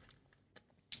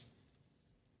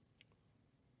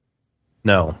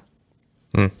 No.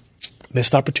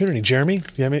 Missed opportunity. Jeremy?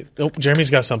 Jeremy's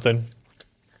got something.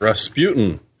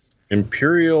 Rasputin,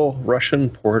 Imperial Russian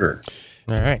Porter.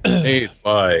 All right. Made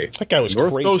by that guy was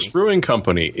North crazy. Coast Brewing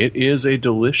Company. It is a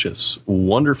delicious,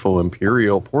 wonderful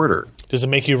Imperial Porter. Does it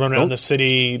make you run around the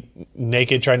city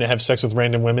naked trying to have sex with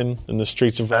random women in the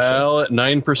streets of Russia? Well, at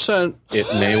 9%, it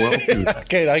may well do that.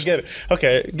 Okay, I get it.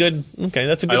 Okay, good. Okay,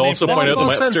 that's a good I name also for that. point out that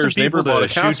my upstairs neighbor bought a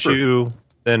shoot Casper. you,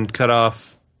 then cut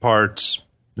off parts,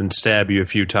 then stab you a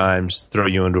few times, throw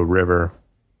you into a river.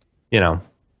 Yeah.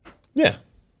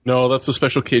 No, that's a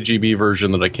special KGB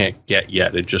version that I can't get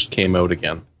yet. It just came out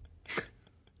again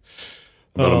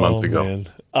about a month ago. Man.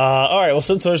 All right, well,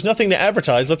 since there's nothing to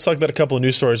advertise, let's talk about a couple of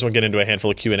news stories. We'll get into a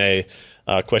handful of Q&A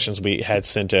questions we had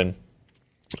sent in.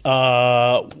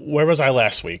 Where was I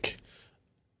last week?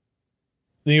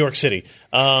 New York City.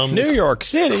 New York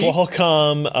City?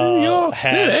 Qualcomm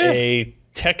had a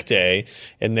Tech Day,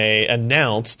 and they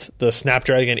announced the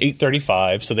Snapdragon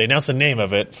 835. So they announced the name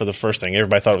of it for the first thing.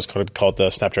 Everybody thought it was called the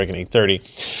Snapdragon 830.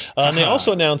 And they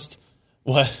also announced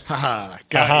what?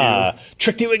 Got you.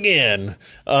 Tricked you again.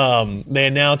 They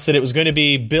announced that it was going to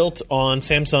be built on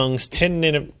Samsung's 10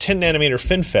 nanometer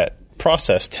FinFET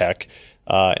process tech,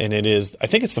 and I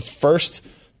think it's the first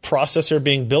processor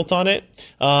being built on it.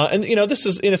 And this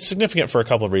is, and it's significant for a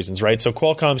couple of reasons, right? So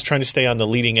Qualcomm's trying to stay on the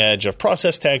leading edge of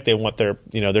process tech. They want their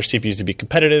CPUs to be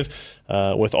competitive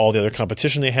with all the other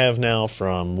competition they have now,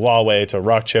 from Huawei to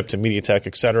Rockchip to MediaTek,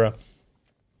 etc.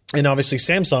 And obviously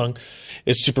Samsung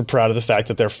is super proud of the fact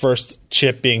that their first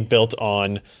chip being built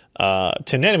on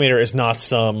 10 nanometer is not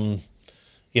some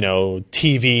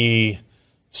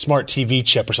smart TV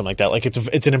chip or something like that. Like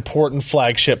it's an important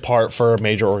flagship part for a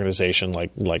major organization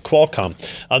like Qualcomm.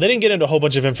 They didn't get into a whole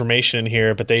bunch of information in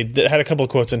here, but they had a couple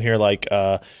of quotes in here like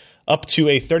up to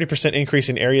a 30% increase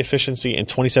in area efficiency and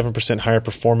 27% higher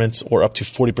performance, or up to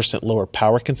 40% lower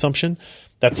power consumption.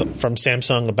 That's from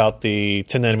Samsung about the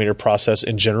 10 nanometer process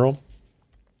in general.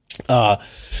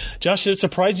 Josh, did it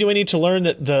surprise you any to learn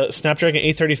that the Snapdragon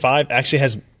 835 actually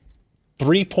has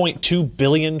 3.2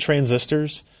 billion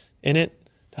transistors in it?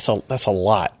 That's a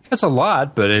lot. That's a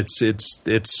lot, but it's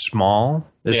small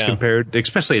as compared,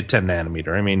 especially at 10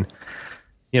 nanometer. I mean,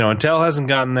 Intel hasn't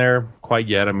gotten there quite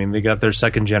yet. I mean, they got their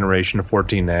second generation of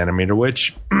 14 nanometer,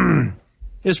 which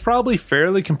is probably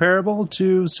fairly comparable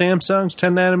to Samsung's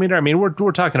 10 nanometer. I mean,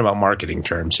 we're talking about marketing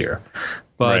terms here,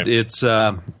 but right.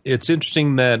 It's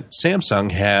interesting that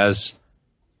Samsung has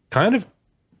kind of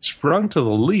sprung to the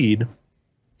lead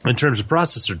in terms of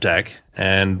processor tech,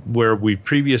 and where we've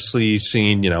previously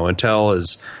seen, Intel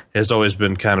has always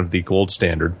been kind of the gold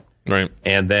standard, right?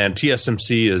 And then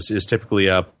TSMC is typically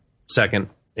up second,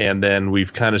 and then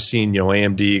we've kind of seen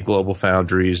AMD, Global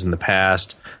Foundries in the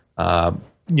past,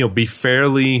 be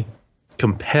fairly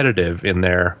competitive in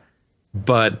there,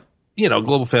 but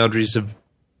Global Foundries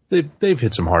they've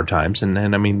hit some hard times, and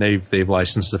I mean they've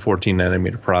licensed the 14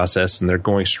 nanometer process, and they're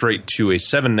going straight to a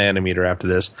 7 nanometer after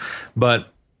this, but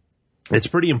it's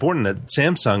pretty important that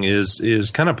Samsung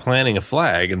is kind of planting a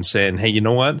flag and saying, hey, you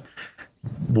know what?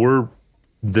 We're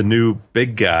the new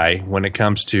big guy when it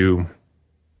comes to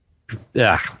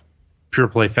pure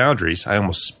play foundries. I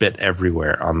almost spit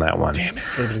everywhere on that one. Damn it.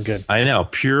 Would have been good. I know.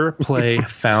 Pure play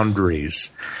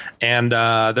foundries. And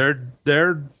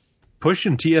they're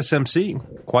pushing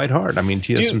TSMC quite hard. I mean,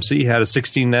 TSMC had a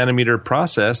 16 nanometer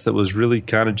process that was really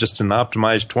kind of just an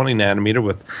optimized 20 nanometer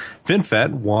with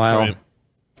FinFET, while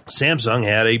Samsung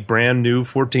had a brand new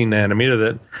 14 nanometer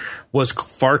that was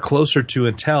far closer to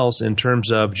Intel's in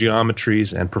terms of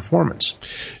geometries and performance.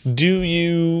 Do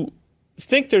you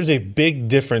think there's a big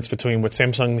difference between what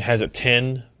Samsung has at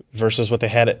 10 versus what they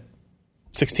had at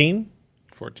 16?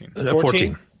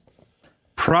 14.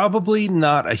 Probably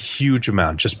not a huge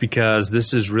amount, just because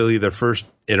this is really their first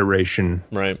iteration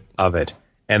of it.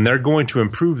 And they're going to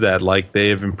improve that like they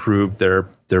have improved their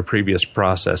previous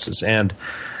processes. And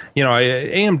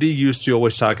AMD used to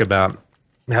always talk about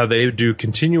how they do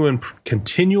continual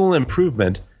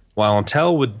improvement, while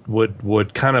Intel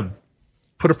would kind of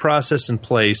put a process in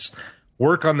place,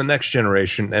 work on the next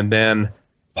generation, and then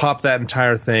pop that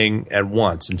entire thing at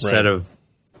once instead of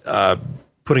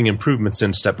putting improvements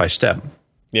in step by step.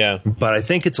 Yeah. But I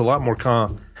think it's a lot more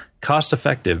cost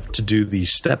effective to do the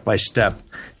step by step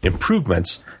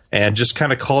improvements and just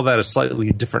kind of call that a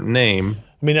slightly different name.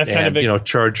 I mean, that's kind of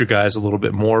charge your guys a little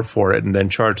bit more for it, and then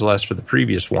charge less for the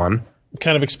previous one.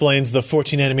 Kind of explains the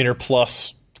 14 nanometer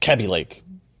plus Kaby Lake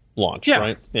launch,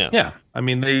 right? Yeah. I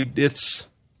mean,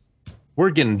 we're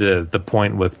getting to the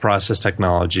point with process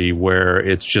technology where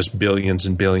it's just billions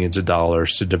and billions of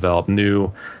dollars to develop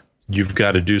new. You've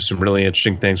got to do some really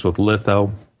interesting things with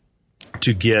litho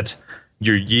to get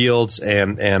your yields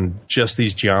and just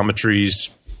these geometries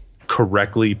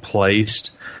correctly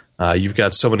placed. You've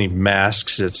got so many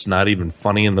masks, it's not even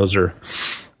funny, and those are,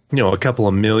 a couple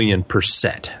of million per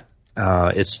set.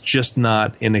 It's just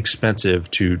not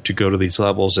inexpensive to go to these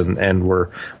levels, and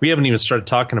we haven't even started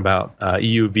talking about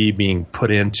EUV being put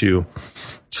into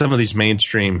some of these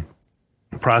mainstream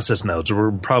process nodes.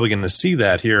 We're probably going to see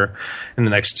that here in the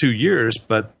next 2 years,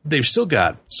 but they've still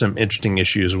got some interesting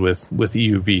issues with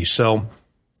EUV. So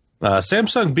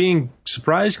Samsung being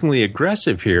surprisingly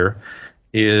aggressive here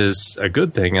is a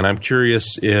good thing, and I'm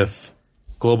curious if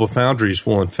Global Foundries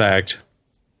will in fact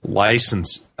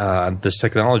license this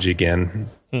technology again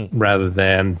rather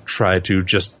than try to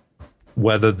just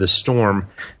weather the storm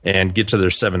and get to their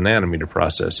 7 nanometer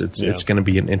process. It's going to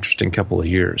be an interesting couple of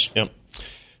years. Yep.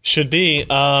 Should be.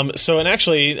 And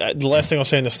actually, the last thing I'll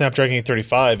say in the Snapdragon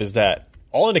 835 is that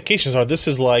all indications are this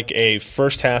is like a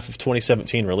first half of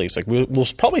 2017 release. Like we'll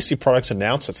probably see products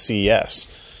announced at CES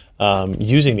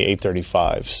using the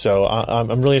 835. So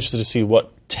I'm really interested to see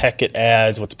what tech it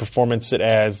adds, what the performance it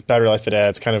adds, battery life it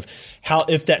adds, kind of how,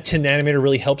 if that 10 nanometer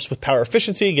really helps with power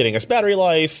efficiency, getting us battery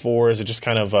life, or is it just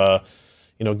kind of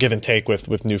give and take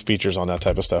with new features on that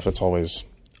type of stuff. It's always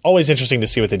interesting to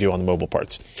see what they do on the mobile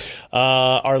parts.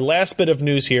 Our last bit of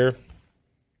news here.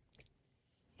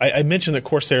 I mentioned that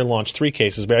Corsair launched 3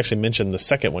 cases, but I actually mentioned the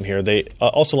second one here. They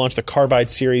also launched the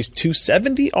Carbide Series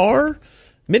 270R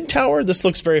mid-tower. This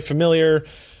looks very familiar.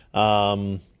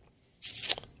 It's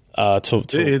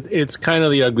kind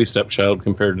of the ugly stepchild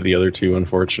compared to the other two,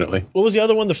 unfortunately. What was the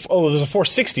other one? There's a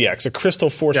 460X, a Crystal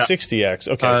 460X.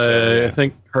 Yeah. Okay, I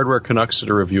think Hardware Canucks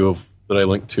did a review that I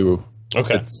linked to.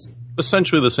 Okay. It's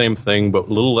essentially the same thing, but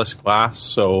a little less glass,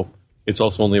 so it's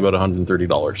also only about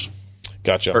 $130.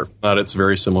 Gotcha. Apart from that, it's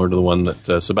very similar to the one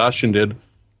that Sebastian did.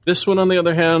 This one, on the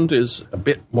other hand, is a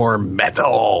bit more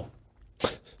metal.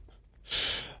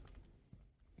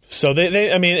 So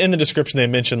they in the description they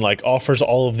mentioned like offers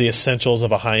all of the essentials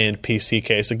of a high-end PC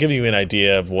case. So giving you an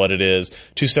idea of what it is.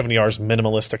 270R's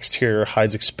minimalist exterior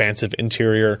hides expansive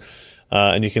interior,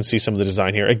 and you can see some of the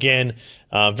design here. Again,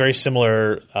 very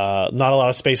similar. Not a lot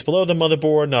of space below the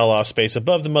motherboard, not a lot of space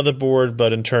above the motherboard,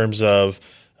 but in terms of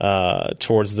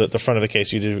towards the front of the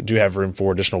case, you do have room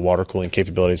for additional water cooling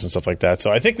capabilities and stuff like that.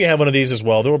 So I think we have one of these as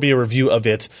well. There will be a review of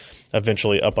it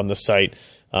eventually up on the site.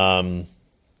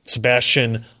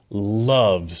 Sebastian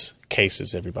loves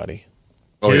cases, everybody.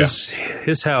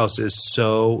 His house is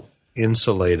so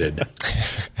insulated.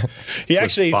 He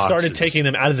actually started taking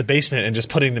them out of the basement and just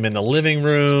putting them in the living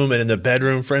room and in the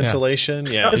bedroom for insulation.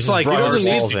 Yeah, it's like he doesn't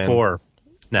need before.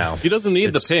 Now he doesn't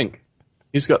need the pink.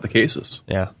 He's got the cases.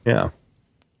 Yeah.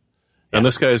 And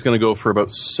this guy is going to go for about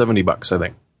 $70, I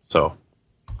think. So,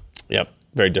 yep,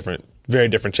 very different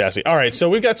chassis. All right, so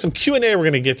we've got some Q&A we're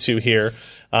going to get to here.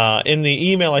 In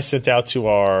the email I sent out to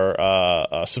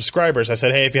our subscribers, I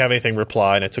said, hey, if you have anything,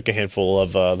 reply. And I took a handful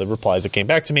of the replies that came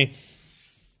back to me.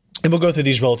 And we'll go through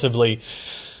these relatively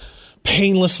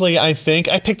painlessly, I think.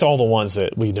 I picked all the ones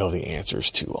that we know the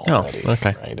answers to already. Oh,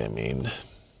 okay. Right? I mean,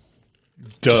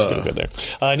 just going to go there.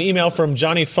 An email from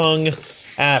Johnny Fung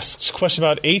asks, question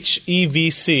about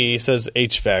HEVC. It says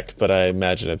HVAC, but I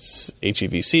imagine it's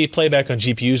HEVC. Playback on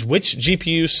GPUs. Which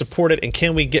GPUs support it, and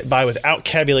can we get by without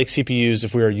Kaby Lake CPUs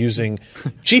if we are using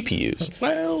GPUs?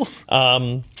 Well,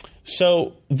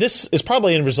 so this is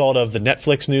probably a result of the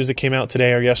Netflix news that came out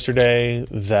today or yesterday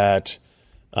that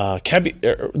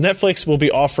Netflix will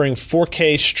be offering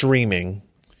 4K streaming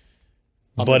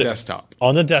on the desktop.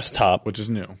 On the desktop. Which is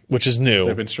new.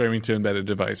 They've been streaming to embedded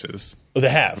devices. Oh, they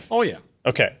have? Oh, yeah.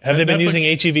 Okay. Have they been using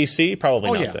HEVC?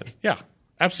 Probably not then. Yeah,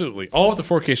 absolutely. All of the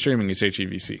 4K streaming is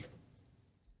HEVC.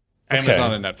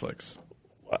 Amazon and Netflix.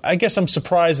 I guess I'm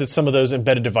surprised that some of those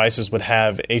embedded devices would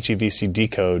have HEVC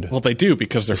decode. Well, they do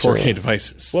because they're 4K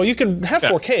devices. Well, you can have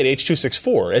 4K at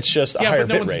H.264. It's just a higher bit rate. Yeah,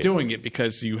 but no one's doing it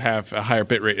because you have a higher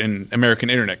bit rate in American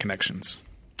internet connections.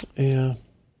 Yeah,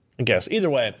 I guess. Either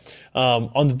way,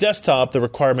 on the desktop, the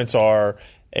requirements are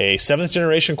a 7th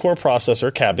generation core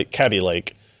processor, Kaby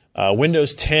Lake,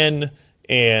 Windows 10,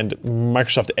 and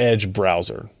Microsoft Edge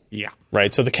browser. Yeah.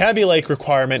 Right. So the Kaby Lake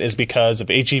requirement is because of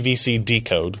HEVC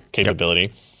decode capability.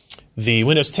 Yep. The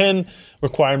Windows 10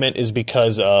 requirement is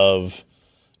because of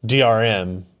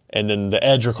DRM, and then the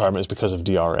Edge requirement is because of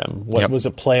DRM. What was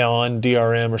it? Play on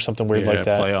DRM or something weird like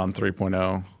that? Play on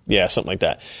 3.0. Yeah, something like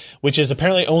that. Which is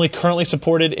apparently only currently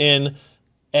supported in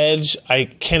Edge. I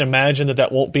can't imagine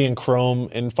that won't be in Chrome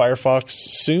and Firefox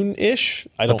soon-ish.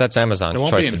 But that's Amazon's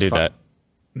choice to do that.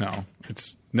 No,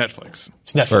 it's Netflix.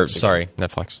 It's Netflix.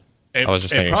 Netflix. I was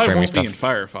just thinking it probably streaming won't stuff. be in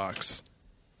Firefox.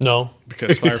 No.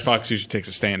 Because Firefox usually takes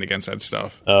a stand against that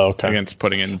stuff. Oh, okay. Against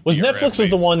putting in Netflix was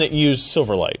the one that used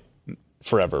Silverlight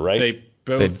forever, right?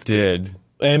 They did.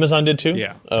 Amazon did too?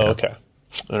 Yeah. Oh, okay.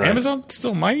 All right. Amazon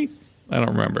still might? I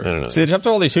don't remember. I don't know. See, they jumped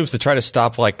through all these hoops to try to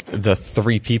stop like the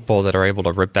 3 people that are able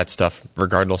to rip that stuff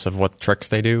regardless of what tricks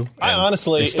they do. I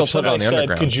honestly, still if somebody put it on the said,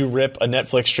 underground. could you rip a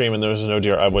Netflix stream and there was no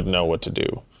DR, I wouldn't know what to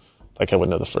do. Like, I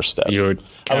wouldn't know the first step. You would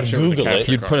I would Google it.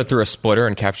 You'd put it through a splitter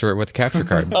and capture it with a capture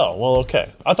card. Oh, well,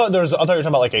 okay. I thought you were talking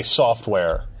about like a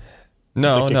software.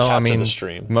 No. I mean, the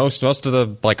stream. most of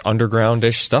the like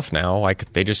underground-ish stuff now,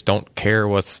 like they just don't care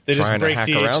with trying to hack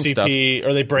around stuff.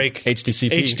 Or they break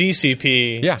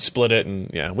HDCP, split it,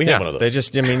 and we have one of those. They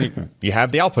just, you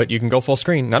have the output, you can go full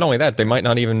screen. Not only that, they might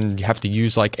not even have to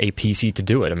use like a PC to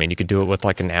do it. I mean, you could do it with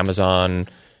like an Amazon,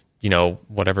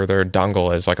 whatever their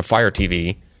dongle is, like a Fire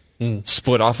TV,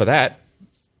 split off of that,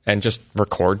 and just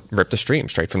rip the stream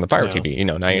straight from the Fire TV. You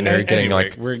know, now you're getting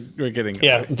we're getting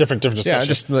different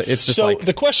discussion. Yeah, it's just so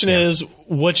the question is,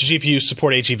 which GPUs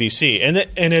support HEVC,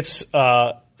 and it's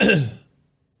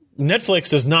Netflix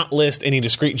does not list any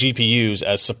discrete GPUs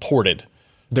as supported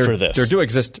for this. There do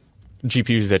exist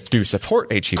GPUs that do support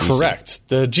HEVC. Correct.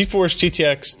 The GeForce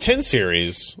GTX 10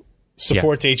 series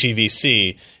supports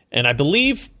HEVC, and I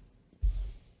believe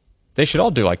they should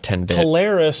all do like 10-bit.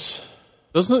 Polaris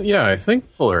doesn't. Yeah, I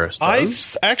think Polaris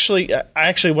does. Actually,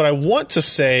 what I want to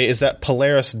say is that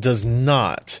Polaris does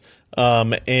not,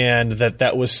 and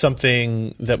that was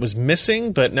something that was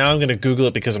missing. But now I'm going to Google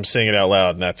it because I'm saying it out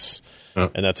loud, and that's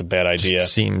a bad idea.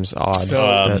 Just seems odd.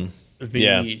 So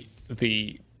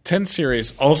the 10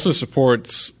 series also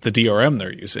supports the DRM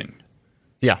they're using.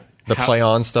 Yeah, the play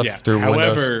on stuff through Windows.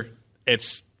 However,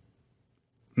 it's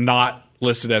not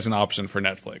listed as an option for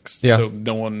Netflix. Yeah. So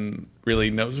no one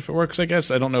really knows if it works, I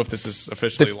guess. I don't know if this is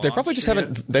officially launched. They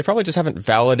probably just haven't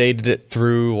validated it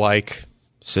through like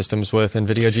systems with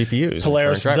NVIDIA GPUs.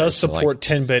 Polaris does support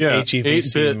 10-bit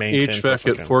HEVC 8-bit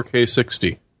HVAC at 4K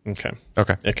 60. Okay.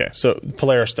 So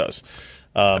Polaris does.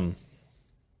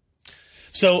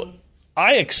 So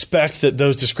I expect that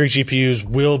those discrete GPUs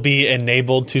will be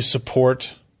enabled to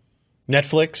support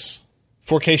Netflix,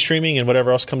 4K streaming, and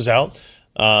whatever else comes out.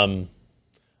 I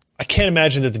can't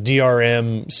imagine that the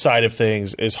DRM side of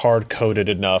things is hard-coded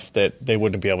enough that they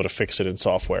wouldn't be able to fix it in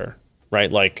software,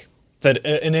 right? Like that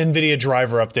an NVIDIA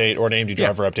driver update or an AMD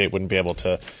driver update wouldn't be able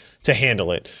to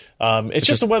handle it. It's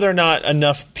just whether or not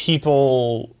enough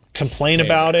people complain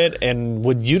about it and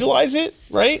would utilize it,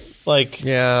 right? Like,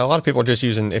 yeah, a lot of people are just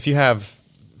using, if you have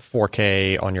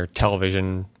 4K on your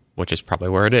television, which is probably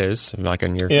where it is, like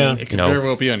on your, it could very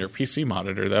well be on your PC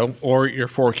monitor though, or your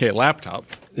 4K laptop.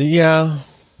 Yeah.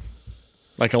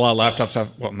 Like a lot of laptops have,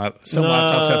 some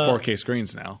laptops have 4K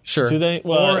screens now. Sure. Do they?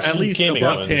 Well, or at least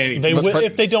above 1080.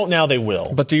 If they don't now, they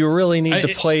will. But do you really need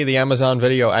to play the Amazon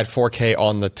video at 4K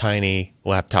on the tiny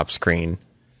laptop screen?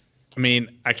 I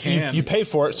mean, I can. You pay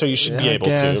for it, so you should be able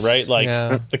to, right? Like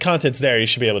the content's there, you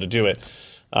should be able to do it.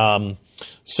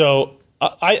 So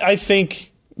I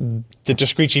think the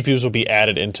discrete GPUs will be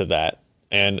added into that.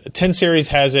 And 10 series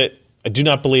has it. I do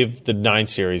not believe the 9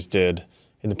 series did,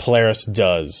 and the Polaris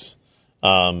does.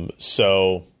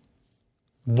 So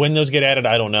when those get added,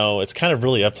 I don't know. It's kind of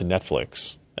really up to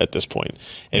Netflix at this point.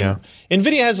 And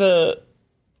NVIDIA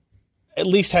at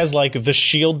least has like the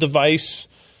Shield device.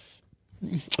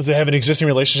 They have an existing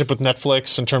relationship with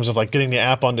Netflix in terms of like getting the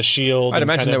app onto Shield. I'd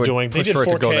imagine they did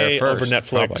 4K over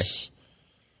Netflix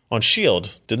on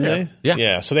Shield, didn't they?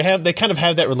 Yeah. So they kind of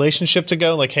have that relationship to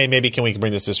go like, hey, maybe we can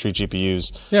bring this to discrete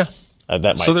GPUs? Yeah.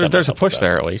 There's a push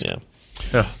there at least.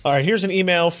 Yeah. All right. Here's an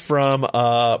email from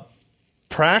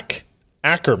Prak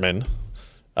Ackerman.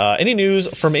 Any news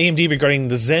from AMD regarding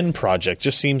the Zen project?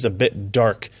 Just seems a bit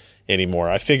dark anymore.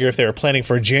 I figure if they were planning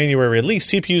for a January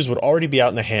release, CPUs would already be out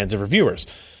in the hands of reviewers.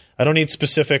 I don't need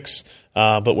specifics,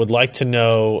 but would like to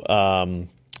know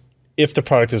if the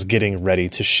product is getting ready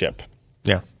to ship.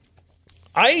 Yeah.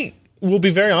 I will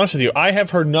be very honest with you. I have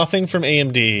heard nothing from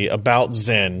AMD about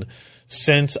Zen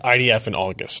since IDF in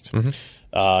August. Mm-hmm.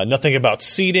 Nothing about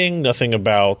seeding, nothing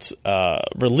about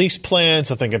release plans,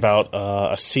 nothing about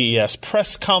a CES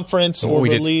press conference or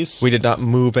release. We did not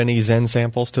move any Zen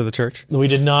samples to the church. We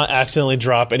did not accidentally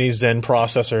drop any Zen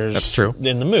processors. That's true.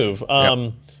 In the move.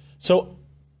 So,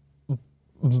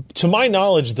 to my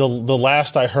knowledge, the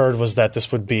last I heard was that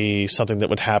this would be something that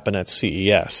would happen at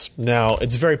CES. Now,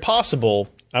 it's very possible,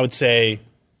 I would say,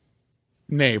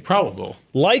 probable.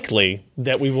 Likely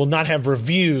that we will not have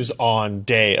reviews on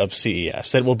day of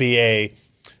CES. That will be a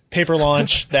paper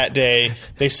launch that day.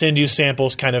 They send you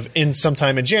samples kind of in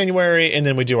sometime in January, and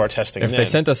then we do our testing. If they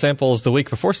sent us samples the week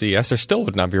before CES, there still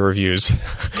would not be reviews.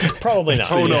 Probably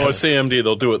not. Oh, no, it's AMD.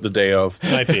 They'll do it the day of.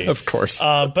 Might be. Of course.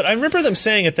 But I remember them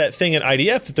saying at that thing at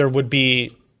IDF that there would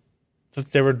be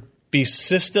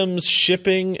systems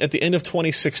shipping at the end of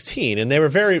 2016, and they were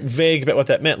very vague about what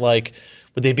that meant. Like,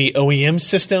 would they be OEM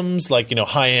systems, like,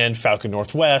 high-end Falcon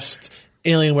Northwest,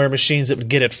 Alienware machines that would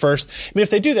get it first? I mean, if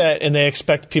they do that and they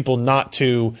expect people not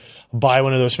to buy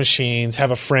one of those machines,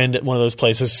 have a friend at one of those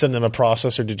places, send them a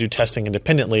processor to do testing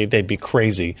independently, they'd be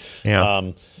crazy.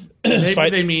 Yeah. Maybe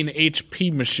they mean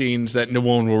HP machines that no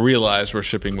one will realize we're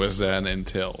shipping with Zen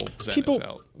until Zen is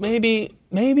out. Maybe.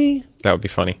 That would be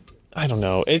funny. I don't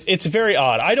know. It's very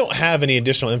odd. I don't have any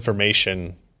additional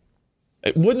information.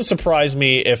 It wouldn't surprise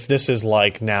me if this is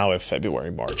like now a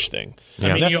February, March thing. Yeah.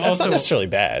 I mean, that's not necessarily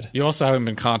bad. You also haven't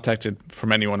been contacted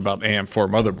from anyone about AM4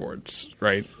 motherboards,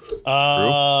 right?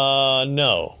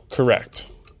 No, correct.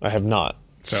 I have not.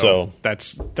 So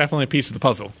that's definitely a piece of the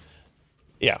puzzle.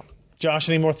 Yeah. Josh,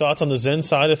 any more thoughts on the Zen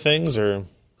side of things? Or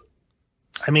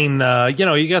I mean,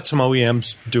 you got some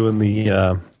OEMs doing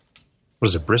the,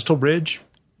 was it Bristol Ridge?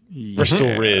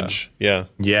 Bristol Ridge, yeah.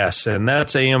 Yes, and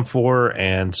that's AM4,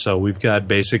 and so we've got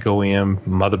basic OEM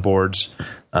motherboards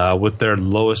with their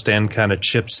lowest end kind of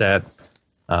chipset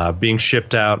being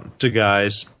shipped out to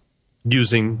guys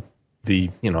using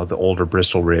the older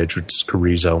Bristol Ridge, which is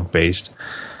Carrizo based.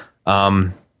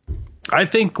 I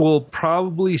think we'll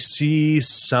probably see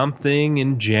something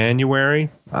in January.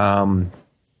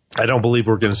 I don't believe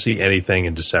we're going to see anything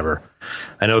in December.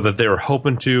 I know that they were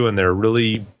hoping to, and they're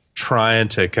really trying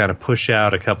to kind of push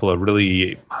out a couple of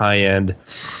really high-end,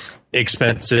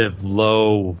 expensive,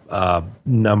 low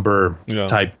number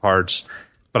type parts,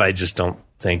 but I just don't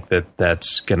think that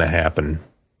that's going to happen.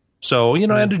 So,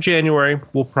 end of January,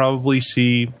 we'll probably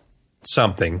see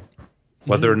something.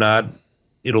 Whether or not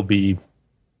it'll be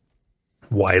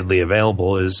widely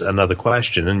available is another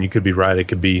question, and you could be right. It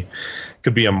could be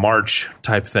a March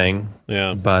type thing.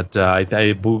 Yeah, but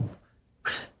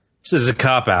this is a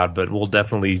cop-out, but we'll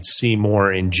definitely see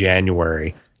more in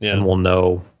January, and we'll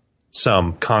know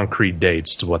some concrete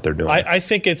dates to what they're doing. I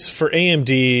think it's for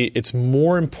AMD, it's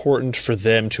more important for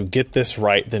them to get this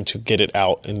right than to get it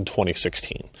out in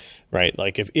 2016, right?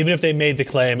 Like, even if they made the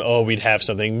claim, we'd have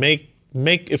something, make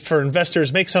for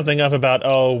investors, make something up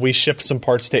about, we shipped some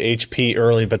parts to HP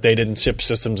early, but they didn't ship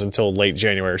systems until late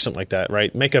January or something like that,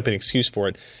 right? Make up an excuse for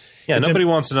it. Yeah, nobody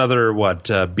wants another,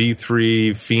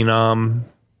 B3 Phenom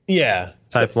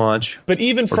type launch. But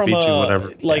even from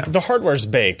B2, the hardware's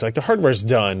baked, like the hardware's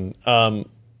done.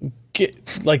 Get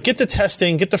the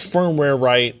testing, get the firmware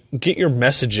right, get your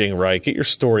messaging right, get your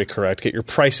story correct, get your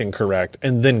pricing correct,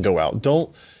 and then go out.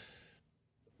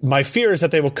 My fear is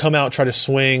that they will come out, try to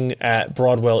swing at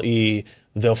Broadwell E,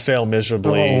 they'll fail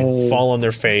miserably, fall on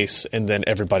their face, and then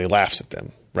everybody laughs at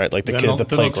them, right? Like the kid at the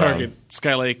playground. They'll target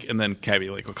Skylake, and then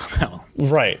Kaby Lake will come out.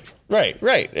 Right.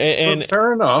 And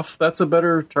fair enough. That's a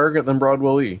better target than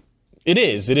Broadwell E. It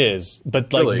is.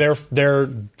 But like really?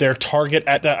 their target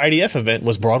at the IDF event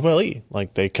was Broadwell E.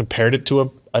 Like they compared it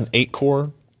to an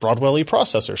 8-core Broadwell E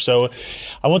processor. So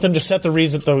I want them to set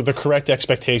the correct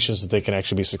expectations that they can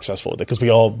actually be successful with it. Because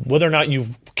whether or not you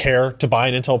care to buy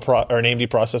an Intel or an AMD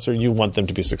processor, you want them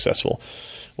to be successful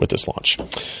with this launch. We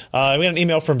got an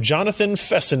email from Jonathan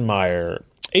Fessenmeyer.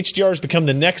 HDR has become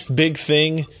the next big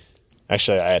thing.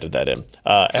 Actually, I added that in.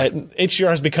 HDR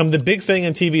has become the big thing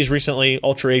in TVs recently.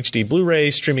 Ultra HD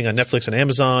Blu-ray, streaming on Netflix and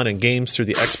Amazon, and games through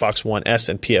the Xbox One S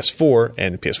and PS4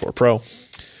 and PS4 Pro.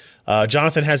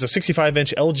 Jonathan has a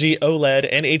 65-inch LG OLED,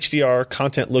 and HDR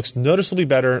content looks noticeably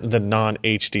better than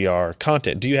non-HDR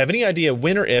content. Do you have any idea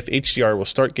when or if HDR will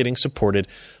start getting supported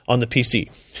on the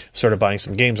PC? Started buying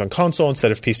some games on console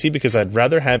instead of PC because I'd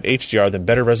rather have HDR than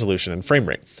better resolution and frame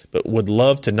rate, but would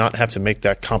love to not have to make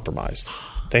that compromise.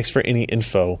 Thanks for any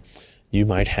info you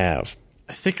might have.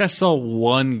 I think I saw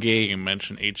one game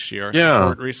mention HDR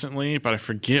support recently, but I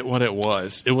forget what it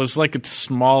was. It was like a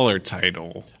smaller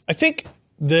title. I think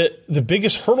the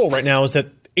biggest hurdle right now is that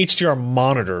HDR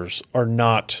monitors are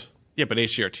not but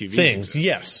HDR TVs things. Exist.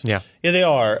 Yes, yeah, they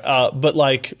are. But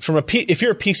like if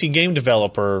you're a PC game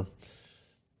developer,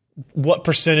 what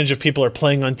percentage of people are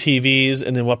playing on TVs,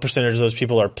 and then what percentage of those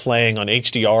people are playing on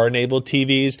HDR enabled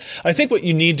TVs? I think what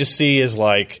you need to see is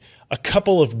like a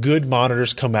couple of good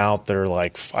monitors come out that are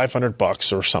like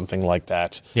 $500 or something like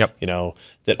that. Yep.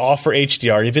 That offer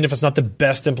HDR, even if it's not the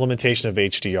best implementation of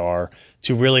HDR,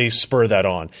 to really spur that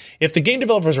on. If the game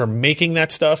developers are making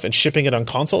that stuff and shipping it on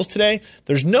consoles today,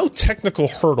 there's no technical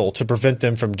hurdle to prevent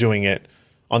them from doing it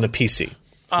on the PC.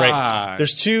 Right.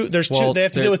 There's two. They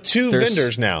have to deal with two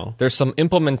vendors now. There's some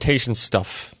implementation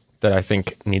stuff that I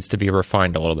think needs to be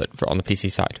refined a little bit on the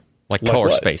PC side, like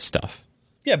color space stuff.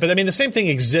 Yeah, but I mean the same thing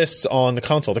exists on the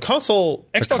console.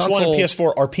 Xbox One and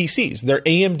PS4 are PCs. They're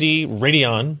AMD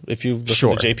Radeon, if you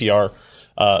listen to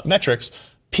JPR metrics,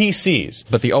 PCs.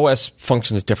 But the OS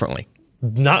functions differently.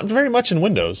 Not very much in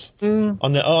Windows.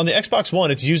 On the Xbox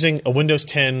One, it's using a Windows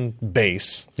 10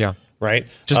 base. Yeah. Right?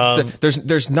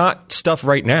 There's not stuff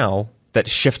right now that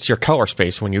shifts your color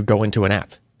space when you go into an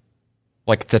app.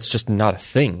 Like, that's just not a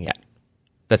thing yet.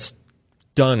 That's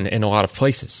done in a lot of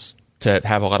places to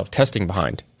have a lot of testing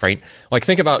behind, right? Like,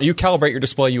 think about, you calibrate your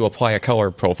display, you apply a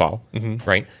color profile,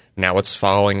 right? Now it's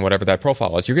following whatever that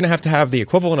profile is. You're going to have the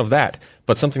equivalent of that,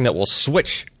 but something that will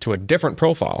switch to a different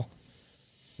profile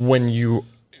when you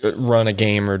run a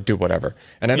game or do whatever.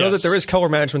 And I know that there is color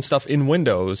management stuff in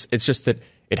Windows. It's just that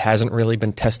it hasn't really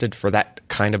been tested for that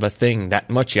kind of a thing that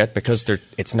much yet because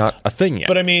it's not a thing yet.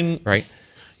 But I mean, right?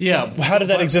 Yeah. How did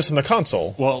that exist in the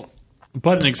console? Well,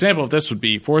 But an example of this would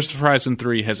be Forza Horizon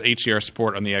 3 has HDR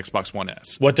support on the Xbox One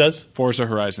S. What does? Forza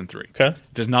Horizon 3. Okay.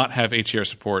 It does not have HDR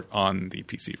support on the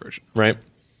PC version. Right.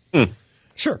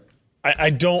 Sure.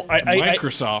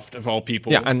 Microsoft, of all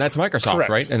people. Yeah, and that's Microsoft, Correct.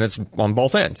 right? And it's on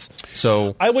both ends.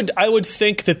 So I would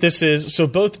think that this is so.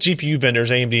 Both GPU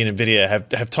vendors, AMD and NVIDIA,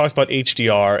 have talked about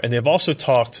HDR, and they've also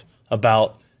talked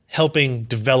about helping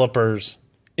developers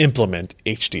implement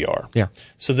HDR. Yeah.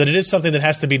 So that it is something that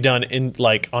has to be done in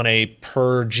like on a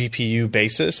per GPU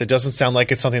basis. It doesn't sound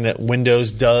like it's something that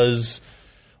Windows does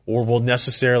or will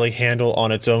necessarily handle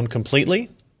on its own completely.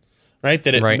 Right?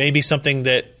 That it may be something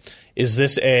that is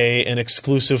this an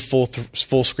exclusive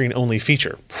full screen only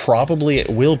feature? Probably it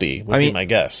will be. Would be my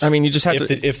guess. I mean, you just have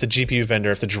if the GPU vendor,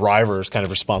 if the driver is kind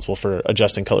of responsible for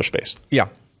adjusting color space. Yeah.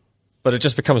 But it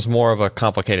just becomes more of a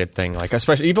complicated thing, like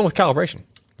especially even with calibration,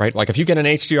 right? Like if you had an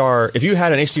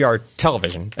HDR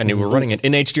television and you were running it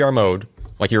in HDR mode,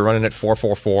 like you were running it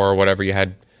 444 or whatever you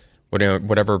had,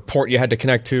 whatever port you had to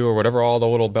connect to or whatever, all the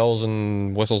little bells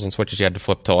and whistles and switches you had to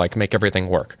flip to like make everything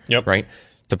work. Yep. Right?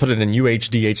 To put it in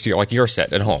UHD, HDR, like your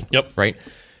set at home. Yep. Right?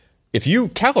 If you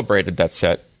calibrated that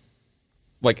set,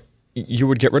 like you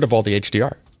would get rid of all the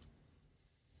HDR.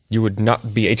 You would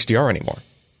not be HDR anymore.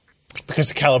 Because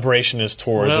the calibration is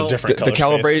towards a different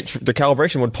color space. The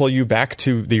calibration would pull you back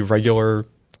to the regular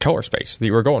color space that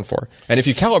you were going for. And if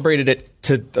you calibrated it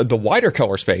to the wider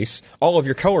color space, all of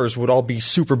your colors would all be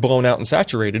super blown out and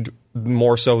saturated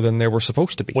more so than they were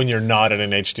supposed to be. When you're not in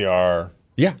an HDR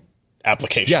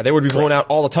application. Yeah, they would be blown out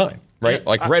all the time, right?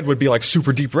 Yeah, red would be like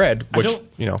super deep red, which,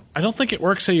 I don't think it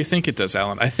works how you think it does,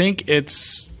 Alan. I think the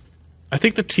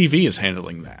TV is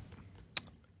handling that.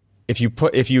 If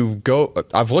you go,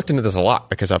 I've looked into this a lot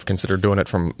because I've considered doing it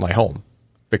from my home.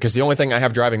 Because the only thing I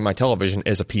have driving my television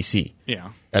is a PC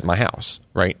at my house,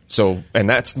 right? So, and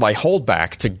that's my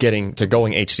holdback to going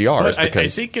HDR. Is because I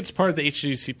think it's part of the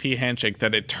HDCP handshake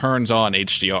that it turns on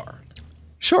HDR.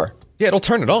 Sure. Yeah, it'll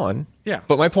turn it on. Yeah.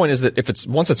 But my point is that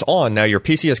once it's on, now your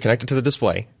PC is connected to the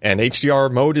display and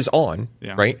HDR mode is on,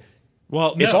 right?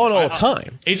 Well, it's on all the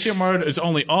time. HDR mode is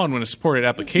only on when a supported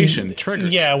application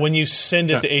triggers. Yeah, when you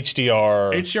send it to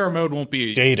HDR. HDR mode won't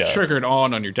be triggered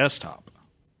on your desktop.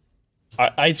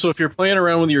 So if you're playing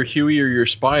around with your Huey or your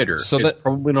Spider, it's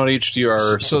probably not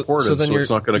HDR supported, so it's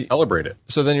not going to calibrate it.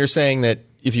 So then you're saying that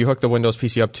if you hook the Windows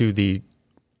PC up to the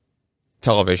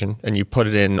television and you put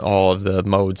it in all of the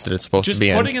modes that it's supposed to be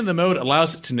in. Just putting in the mode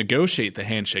allows it to negotiate the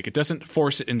handshake. It doesn't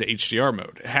force it into HDR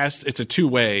mode. It's a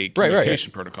two-way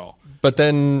communication protocol. But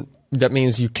then that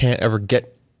means you can't ever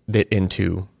get it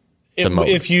into the mode.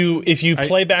 If you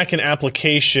play back an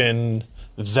application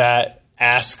that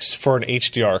asks for an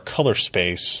HDR color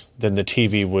space, then the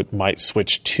TV might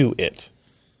switch to it.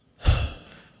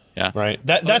 Yeah. Right.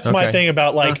 That's my thing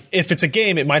about if it's a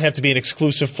game, it might have to be an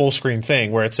exclusive full screen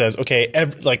thing where it says, okay,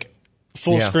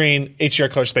 full screen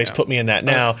HDR color space, put me in that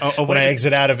now. When I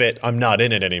exit out of it, I'm not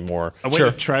in it anymore. A way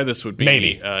to try this would be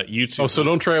YouTube. Oh, so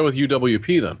don't try it with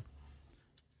UWP then.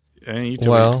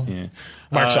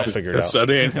 Microsoft figured it out.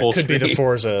 That could be the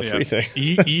Forza 3 thing.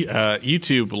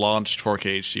 YouTube launched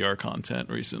 4K HDR content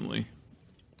recently.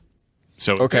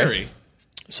 So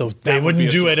So they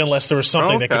wouldn't do it unless there was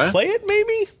something that could play it,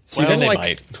 maybe? See, then they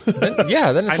might. Then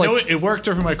it's I know it worked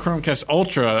over my Chromecast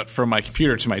Ultra from my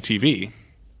computer to my TV,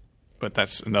 but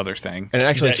that's another thing. And it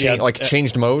actually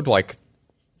changed mode, like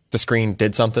the screen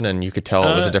did something and you could tell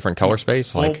it was a different color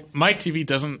space? My TV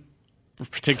doesn't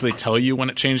particularly tell you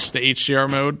when it changes to HDR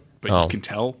mode, but you can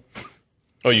tell.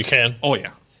 Oh, you can? Oh,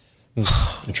 yeah.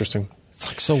 Interesting.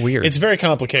 It's so weird. It's very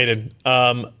complicated.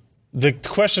 The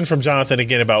question from Jonathan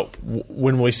again about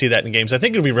when we see that in games, I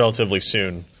think it'll be relatively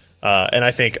soon. And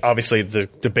I think obviously the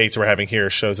debates we're having here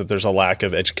shows that there's a lack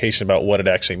of education about what it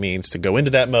actually means to go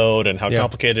into that mode and how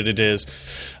complicated it is.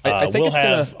 I think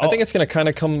it's going to kind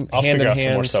of come I'll hand figure in out hand.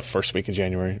 some more stuff first week in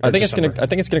January. I think it's going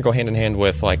to go hand in hand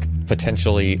with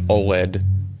potentially OLED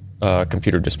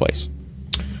computer displays.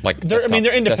 They're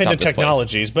independent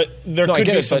technologies, but there could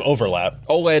be some overlap.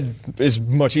 OLED is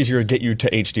much easier to get you to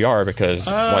HDR because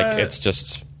it's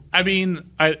just. I mean,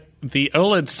 the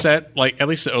OLED set, at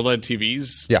least the OLED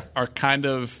TVs, are kind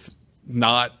of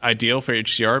not ideal for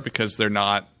HDR because they're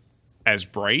not as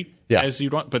bright as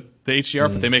you'd want. But the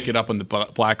HDR, but they make it up on the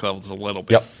black levels a little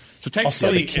bit. Yep. So technically,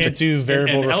 also, they can't do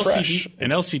variable refresh. An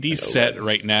LCD set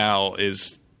right now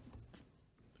is,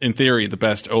 in theory, the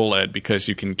best OLED because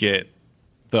you can get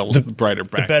the brighter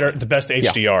backlight. The best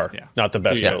HDR, not the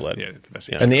best OLED. Yeah, the best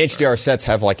and the HDR sets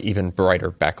have even brighter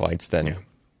backlights than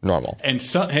normal. And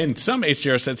some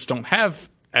HDR sets don't have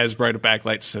as bright a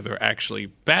backlight, so they're actually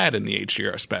bad in the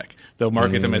HDR spec. They'll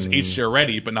market them as HDR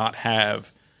ready, but not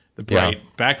have the bright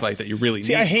backlight that you really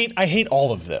need. I hate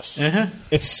all of this.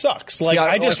 It sucks. Like,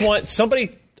 I just want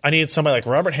somebody. I need somebody like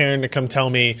Robert Herring to come tell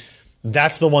me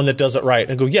that's the one that does it right,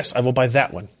 and go, yes, I will buy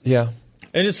that one. Yeah.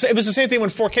 And it was the same thing when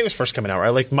 4K was first coming out, right?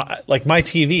 Like my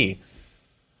TV.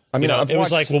 I mean, it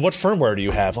was like, well, what firmware do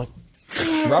you have? Like,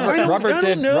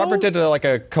 Robert did like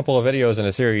a couple of videos in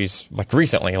a series like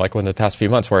recently, like within the past few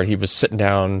months, where he was sitting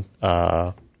down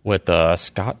with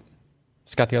Scott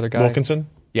the other guy, Wilkinson.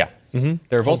 Yeah, they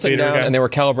were both sitting down and they were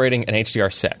calibrating an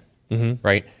HDR set,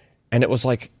 right? And it was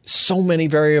like so many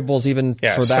variables, even for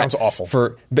that. Sounds awful.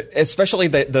 Especially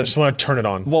the just want to turn it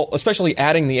on. Well, especially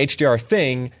adding the HDR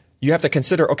thing. You have to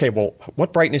consider, okay, well,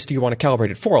 what brightness do you want to calibrate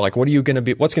it for? Like, what's going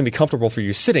to be comfortable for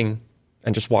you sitting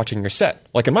and just watching your set?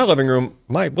 Like in my living room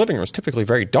is typically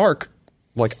very dark.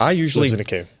 Like I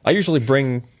usually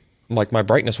bring like my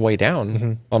brightness way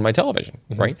down on my television,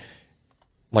 right?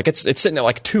 Like it's sitting at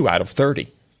like 2 out of 30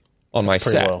 on my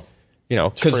set. Low. You know,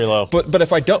 it's pretty low. But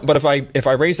if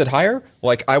I raised it higher,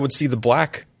 like I would see the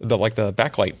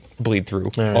backlight bleed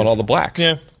through on all the blacks.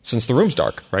 Yeah. Since the room's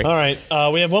dark, right? All right,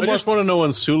 we have one more. I just want to know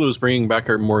when Sulu's bringing back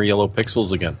our more yellow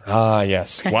pixels again. Ah,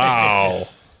 yes. Wow.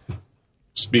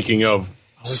 Speaking of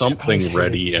something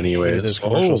ready, anyways.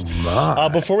 Oh my!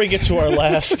 Before we get to our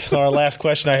last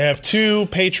question, I have 2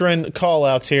 patron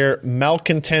call-outs here.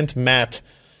 Malcontent Matt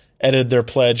edited their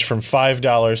pledge from $5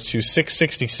 to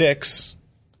 $6.66.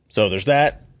 So there's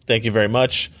that. Thank you very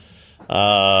much.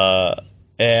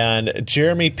 And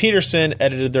Jeremy Peterson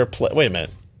edited their pledge. Wait a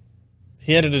minute.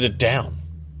 He edited it down.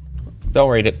 Don't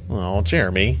read it. Oh,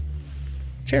 Jeremy.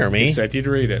 He said you'd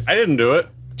read it. I didn't do it.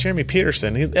 Jeremy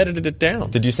Peterson. He edited it down.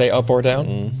 Did you say up or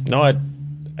down? No,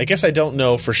 I guess I don't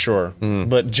know for sure.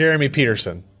 But Jeremy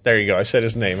Peterson. There you go. I said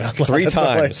his name out loud. 3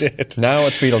 times. Now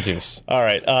it's Beetlejuice. All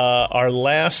right. Our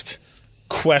last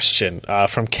question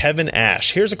from Kevin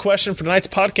Ash. Here's a question for tonight's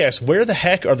podcast. Where the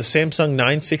heck are the Samsung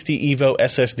 960 EVO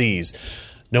SSDs?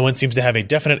 No one seems to have a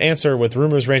definite answer, with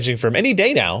rumors ranging from any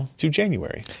day now to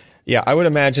January. Yeah, I would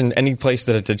imagine any place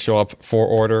that it did show up for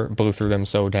order blew through them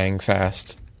so dang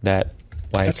fast that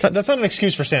like that's not an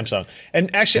excuse for Samsung.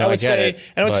 And actually, I would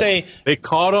say they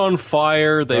caught on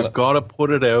fire. They've got to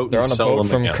put it out. They're and on a sell boat them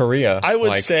from again. Korea. I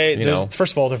would say,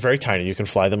 first of all, they're very tiny. You can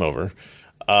fly them over.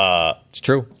 It's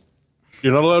true.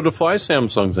 You're not allowed to fly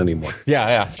Samsungs anymore.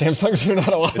 Yeah. Samsungs are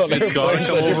not allowed. It's got to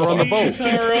come over on the boat. These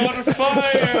are on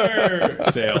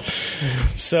fire. Sale.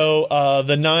 So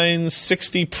the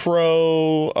 960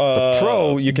 Pro. The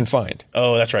Pro you can find.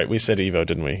 Oh, that's right. We said Evo,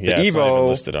 didn't we? Yeah, the it's Evo, not even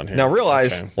listed on here. Now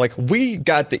realize, like, we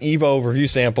got the Evo review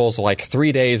samples like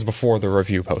 3 days before the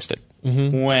review posted. So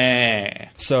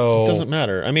it doesn't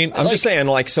matter. I mean, I'm just saying,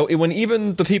 like, so when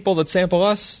even the people that sample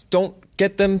us don't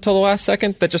get them till the last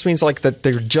second, that just means like that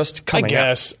they're just coming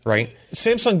out, right?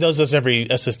 Samsung does this every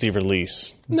SSD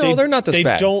release. No, they're not this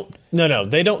bad.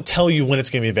 They don't tell you when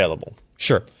it's going to be available.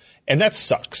 Sure. And that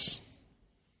sucks.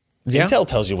 Yeah. Intel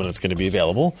tells you when it's going to be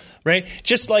available, right?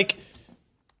 Just like,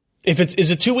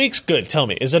 is it 2 weeks? Good, tell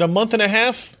me. Is it a month and a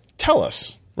half? Tell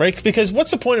us, right? Because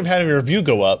what's the point of having a review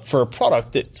go up for a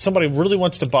product that somebody really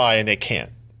wants to buy and they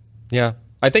can't? Yeah.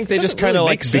 I think they just kind of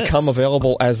like become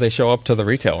available as they show up to the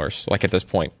retailers, like at this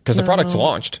point, because the product's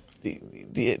launched.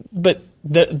 But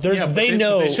they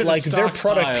know, like their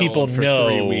product people know.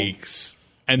 3 weeks.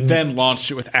 And then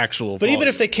launched it with actual But even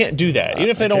if they can't do that, even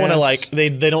if they don't want to, like, they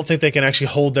don't think they can actually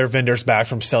hold their vendors back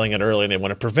from selling it early and they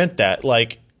want to prevent that,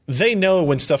 like, they know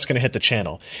when stuff's going to hit the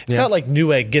channel. It's not like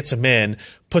Newegg gets them in,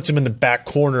 puts them in the back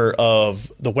corner of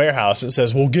the warehouse and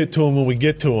says, we'll get to them when we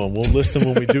get to them. We'll list them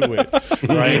when we do it.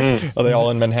 Right? Are they all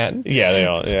in Manhattan? Yeah, they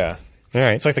all, yeah. All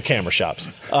right. It's like the camera shops.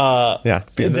 Yeah.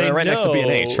 They're right next to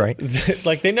B&H, right?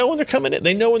 Like, they know when they're coming in.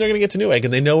 They know when they're going to get to Newegg,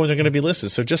 and they know when they're going to be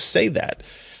listed. So just say that.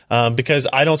 Because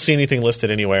I don't see anything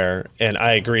listed anywhere, and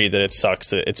I agree that it sucks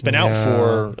that it's been out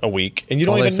for a week, and you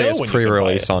don't even know when you can buy it.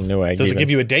 Pre-release on Newegg. Does it give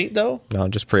you a date, though? No,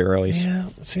 just pre-release. Yeah,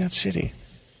 see, that's shitty.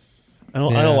 I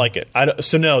don't like it.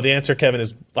 So no, the answer, Kevin,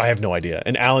 is I have no idea.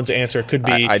 And Alan's answer could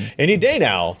be any day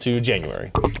now to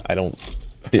January. I don't know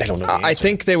the answer. I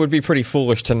think they would be pretty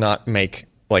foolish to not make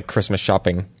like Christmas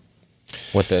shopping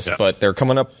with this, but they're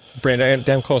coming up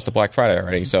damn close to Black Friday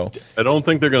already. So I don't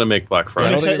think they're going to make Black Friday.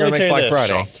 I don't think they're going to make Black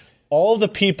Friday. All of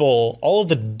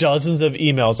the dozens of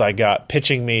emails I got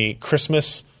pitching me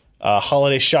Christmas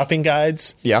holiday shopping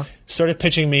guides, started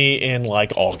pitching me in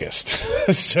like August.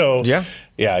 So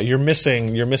you're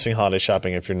missing holiday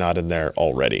shopping if you're not in there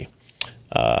already.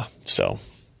 So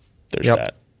there's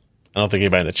that. I don't think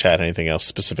anybody in the chat had anything else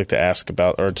specific to ask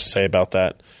about or to say about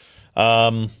that.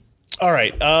 All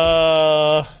right.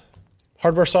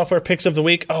 Hardware software picks of the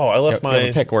week. Oh, I left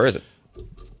my pick. Where is it?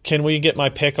 Can we get my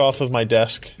pick off of my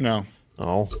desk? No.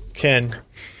 Oh, Ken.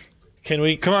 Can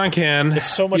we? Come on, Ken.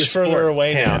 It's so much further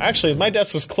away now. Actually, my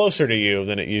desk is closer to you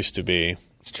than it used to be.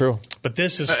 It's true. But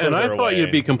this is further away. And I thought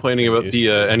you'd be complaining about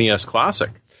the NES Classic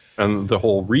and the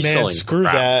whole reselling. Man, screw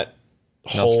that.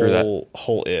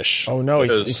 Whole ish. Oh no!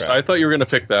 I thought you were going to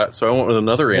pick that, so I went with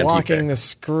another blocking the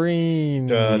screen.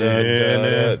 Looks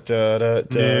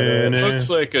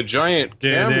like a giant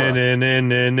camera.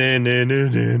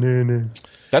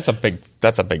 That's a big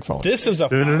phone. This is a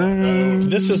phone.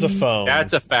 This is a phone.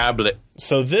 That's a phablet.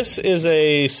 So this is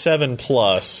a 7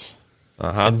 Plus.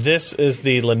 And this is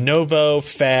the Lenovo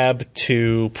Fab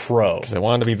 2 Pro. Because they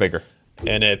wanted to be bigger.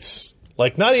 And it's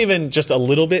like not even just a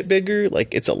little bit bigger,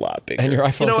 like it's a lot bigger. And your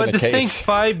iPhone's in a case. Think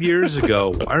 5 years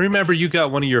ago, I remember you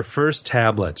got one of your first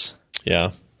tablets.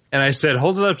 Yeah. And I said,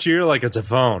 hold it up to your ear like it's a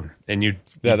phone. And you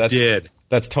did.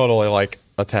 That's totally like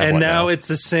a tablet. And now it's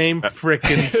the same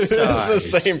freaking size.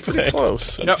 It's the same thing.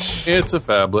 Close. Yep, it's a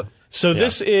phablet. So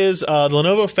this is the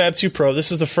Lenovo Fab 2 Pro.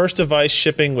 This is the first device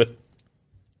shipping with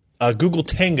Google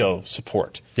Tango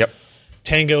support. Yep.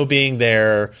 Tango being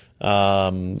their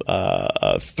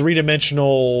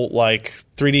three-dimensional, like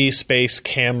 3D space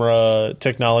camera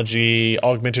technology,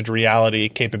 augmented reality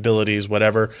capabilities,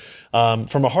 whatever.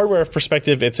 From a hardware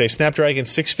perspective, it's a Snapdragon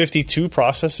 652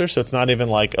 processor, so it's not even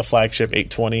like a flagship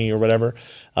 820 or whatever.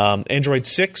 Android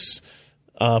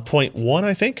 6.1,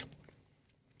 I think.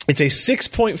 It's a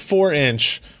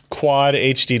 6.4-inch quad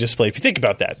HD display. If you think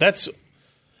about that, that's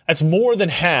more than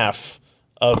half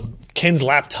of Ken's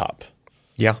laptop.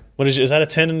 Yeah. What is that a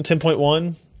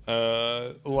 10.1?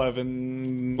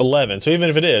 11. 11. So even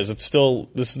if it is, it's still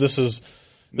this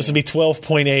would be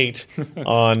 12.8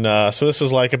 on so this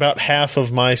is like about half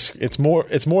of my it's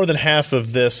more than half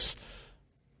of this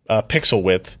pixel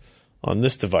width on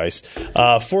this device.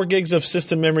 4 gigs of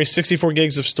system memory, 64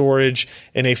 gigs of storage,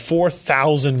 and a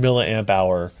 4,000 milliamp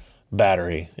hour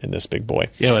battery in this big boy.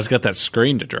 Yeah, it's got that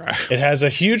screen to drive. It has a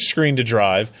huge screen to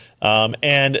drive,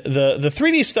 and the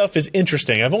 3D stuff is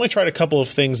interesting. I've only tried a couple of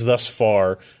things thus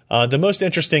far. The most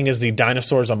interesting is the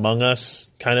Dinosaurs Among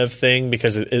Us kind of thing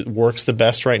because it works the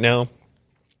best right now.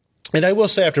 And I will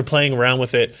say, after playing around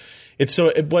with it,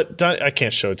 I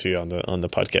can't show it to you on the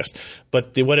podcast,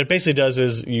 but what it basically does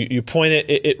is you point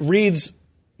it reads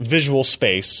visual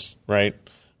space, right,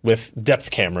 with depth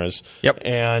cameras. Yep.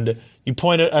 And you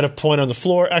point it at a point on the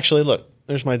floor. Actually, look,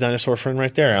 there's my dinosaur friend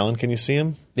right there, Alan. Can you see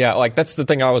him? Yeah, like that's the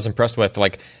thing I was impressed with.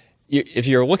 Like, if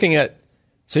you're looking at,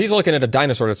 so he's looking at a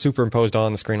dinosaur that's superimposed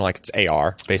on the screen like it's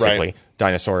AR, basically, right.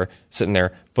 Dinosaur sitting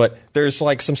there. But there's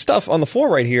like some stuff on the floor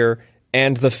right here,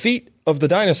 and the feet of the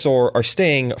dinosaur are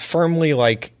staying firmly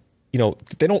like,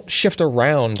 they don't shift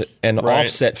around and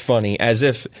offset funny as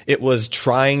if it was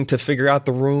trying to figure out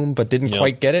the room but didn't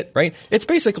quite get it, right? It's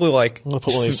basically like... I'm going to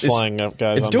put one of these flying up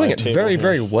guys It's on doing my it table very, here.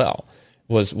 very well,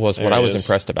 was what I was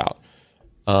impressed about.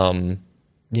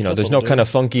 There's no kind of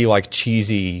funky, like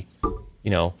cheesy,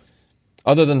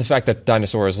 other than the fact that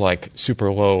dinosaur is like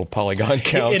super low polygon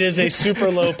count. It is a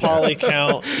super low poly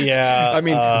count, yeah. I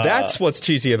mean, that's what's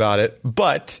cheesy about it,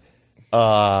 but...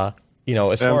 as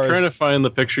I'm trying to find the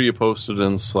picture you posted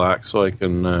in Slack so I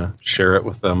can share it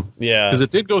with them. Yeah. Because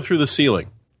it did go through the ceiling.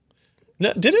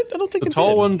 No, did it? I don't think it did. The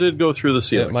tall one did go through the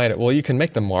ceiling. It might. Well, you can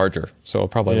make them larger, so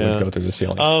it probably would go through the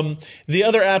ceiling. The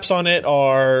other apps on it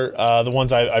are the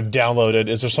ones I've downloaded.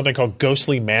 Is there something called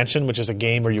Ghostly Mansion, which is a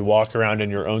game where you walk around in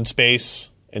your own space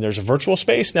and there's a virtual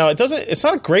space. Now, it's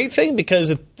not a great thing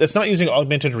because it's not using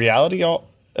augmented reality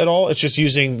at all. It's just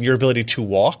using your ability to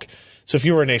walk. So if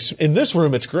you were in this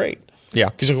room, it's great. Yeah.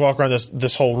 Because you can walk around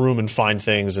this whole room and find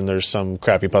things, and there's some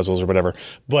crappy puzzles or whatever.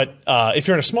 But if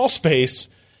you're in a small space,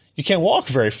 you can't walk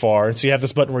very far. And so you have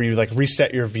this button where you like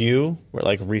reset your view, where it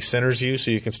like recenters you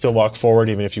so you can still walk forward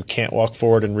even if you can't walk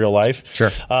forward in real life.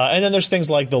 Sure. And then there's things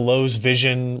like the Lowe's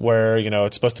Vision where,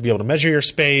 it's supposed to be able to measure your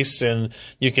space and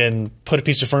you can put a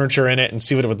piece of furniture in it and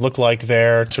see what it would look like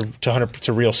there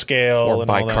to real scale. Or and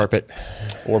buy all that. carpet.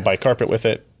 Or buy carpet with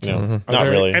it. Not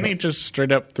really. Any just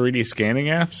straight up 3D scanning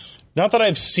apps? Not that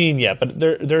I've seen yet, but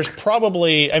there's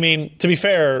probably, to be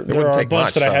fair, there are a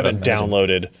bunch that I haven't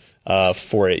downloaded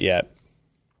for it yet.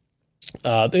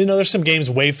 There's some games.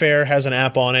 Wayfair has an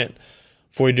app on it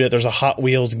for you to do it. There's a Hot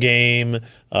Wheels game,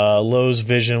 Lowe's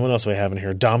Vision. What else do we have in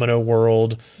here? Domino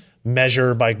World,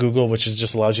 Measure by Google, which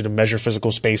just allows you to measure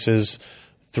physical spaces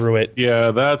through it.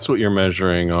 Yeah, that's what you're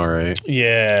measuring, all right.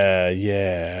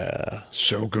 Yeah.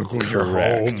 Show Google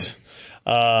Correct.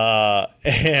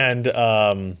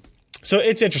 So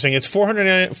it's interesting. It's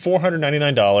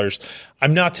 $499.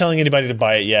 I'm not telling anybody to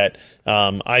buy it yet.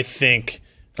 I think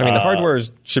I mean, the hardware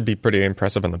should be pretty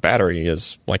impressive, and the battery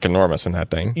is like enormous in that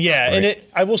thing. Yeah, right? And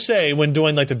I will say, when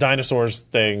doing like the dinosaurs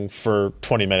thing for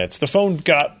 20 minutes, the phone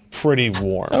got pretty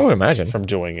warm. I would imagine from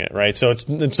doing it, right? So it's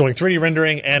doing 3D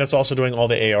rendering, and it's also doing all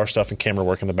the AR stuff and camera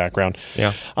work in the background.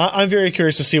 Yeah, I'm very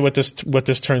curious to see what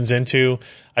this turns into.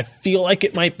 I feel like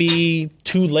it might be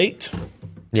too late.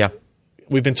 Yeah,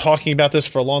 we've been talking about this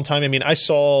for a long time. I mean, I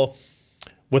saw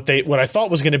what I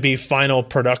thought was going to be final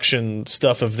production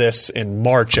stuff of this in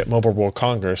March at Mobile World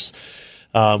Congress,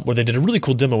 where they did a really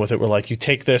cool demo with it, where like you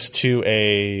take this to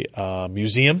a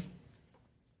museum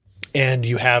and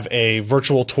you have a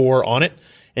virtual tour on it,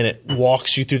 and it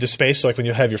walks you through the space. So like when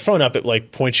you have your phone up, it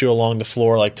like points you along the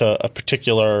floor, like to a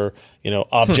particular,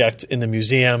 object in the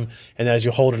museum. And as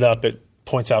you hold it up, it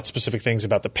points out specific things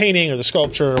about the painting or the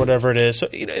sculpture or whatever it is. So,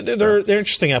 they're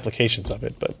interesting applications of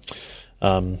it, but,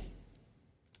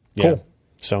 yeah. Cool.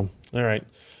 So, all right.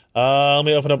 Let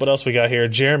me open up what else we got here.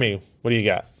 Jeremy, what do you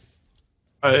got?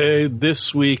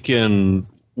 This weekend,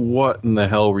 what in the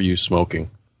hell were you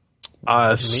smoking?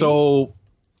 So,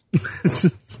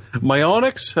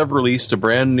 Myonix have released a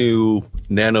brand new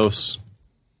Nanos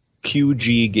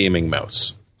QG gaming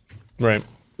mouse. Right.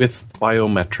 With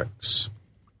biometrics.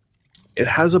 It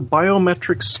has a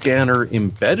biometric scanner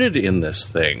embedded in this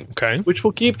thing, which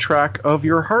will keep track of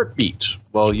your heartbeat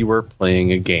while you are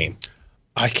playing a game.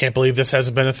 I can't believe this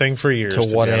hasn't been a thing for years.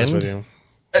 To what end?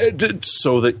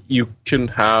 So that you can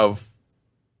have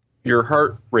your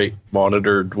heart rate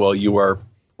monitored while you are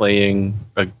playing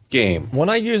a game. When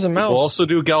I use a mouse... It will also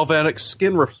do galvanic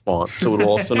skin response, so it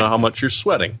will also know how much you're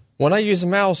sweating. When I use a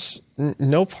mouse,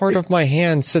 no part of my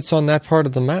hand sits on that part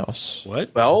of the mouse.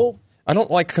 What? Well... I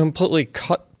don't completely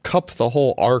cup the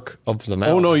whole arc of the mouse.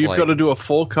 Oh no, you've got to do a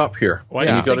full cup here. Why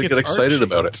do you got to get excited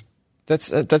about it?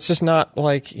 That's just not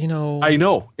like I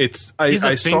know it's.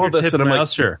 I saw this and I'm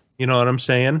like, you know what I'm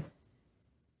saying?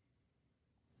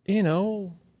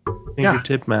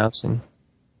 Fingertip mousing.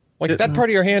 Like that part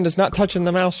of your hand is not touching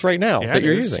the mouse right now that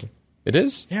you're using. It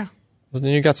is. Yeah. Well,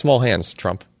 then you got small hands,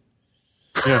 Trump.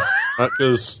 Yeah,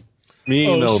 because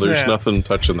there's nothing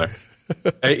touching there.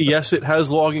 Yes, it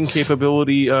has logging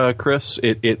capability, Chris.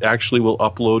 It actually will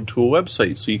upload to a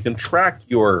website, so you can track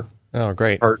your. Oh,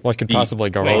 great! What could possibly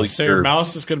go wrong? So your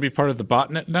mouse is going to be part of the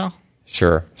botnet now?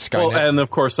 Sure, Skynet. Well, and of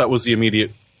course, that was the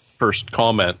immediate first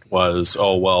comment was,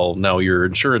 "Oh, well, now your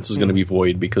insurance is going to be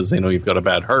void because they know you've got a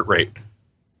bad heart rate."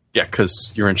 Yeah,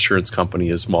 because your insurance company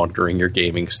is monitoring your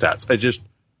gaming stats.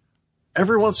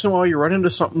 Every once in a while, you run into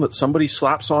something that somebody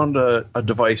slaps onto a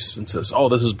device and says, "Oh,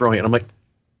 this is brilliant." I'm like.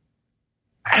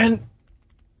 And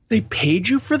they paid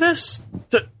you for this?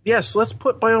 Yes, let's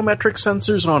put biometric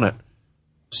sensors on it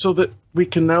so that we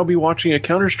can now be watching a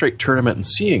Counter-Strike tournament and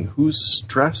seeing who's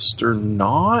stressed or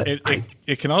not.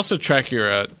 It can also track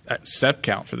your step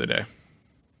count for the day.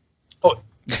 Oh,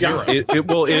 yeah.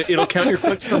 It'll count your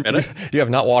clicks per minute. You have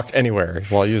not walked anywhere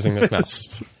while using this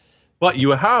mouse. But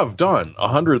you have done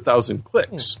 100,000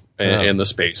 clicks in the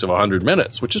space of 100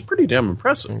 minutes, which is pretty damn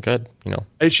impressive. Good,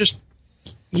 It's just...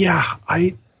 Yeah,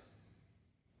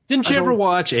 Didn't you ever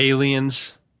watch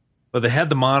Aliens? Where they had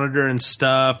the monitor and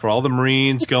stuff, where all the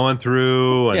Marines going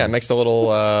through. And, it makes the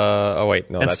little.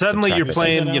 And suddenly you're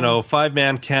playing,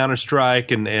 5-man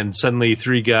Counter-Strike, and suddenly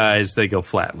 3 guys they go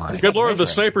flatline. Good lord, the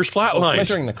sniper's flatline. It's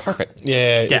measuring the carpet.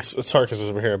 Yeah. It's Harkus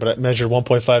over here, but it measured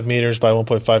 1.5 meters by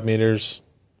 1.5 meters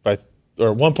or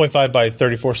 1.5 by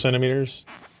 34 centimeters.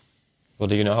 Well,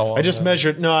 do you know how long? I just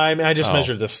measured. No, I just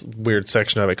measured this weird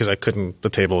section of it because I couldn't. The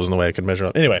table was in the way I could measure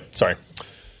it. Anyway, sorry.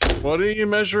 What are you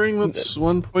measuring? That's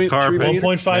 1.3 meters?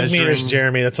 1.5 meters,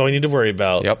 Jeremy. That's all you need to worry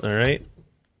about. Yep. All right.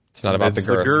 It's not about the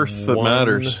girth. That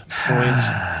matters.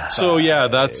 So yeah,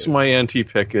 that's my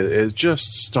anti-pick. Is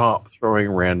just stop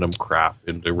throwing random crap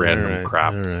into random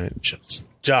crap. All right. Just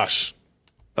Josh.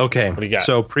 Okay. What do you got?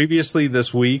 So previously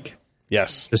this week,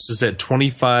 yes, this is at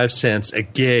 25 cents a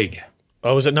gig.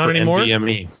 Oh, is it not anymore?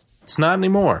 NVMe. It's not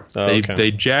anymore.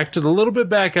 They jacked it a little bit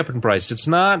back up in price. It's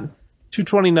not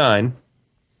 $229.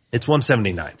 It's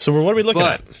 $179. So what are we looking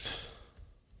at?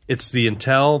 It's the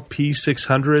Intel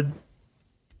P600.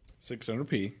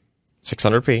 600p.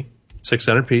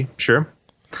 600p, sure.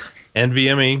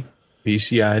 NVMe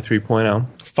PCI 3.0.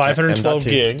 512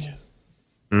 gig.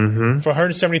 Mm-hmm. For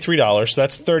 $173. So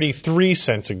that's 33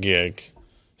 cents a gig.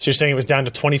 So you're saying it was down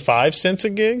to 25 cents a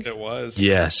gig? It was.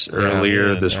 Yes,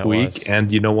 earlier this week.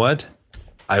 And you know what?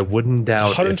 I wouldn't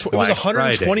doubt it. It was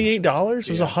 $128?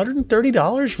 It was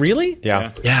 $130? Really?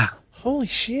 Yeah. Holy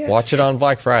shit. Watch it on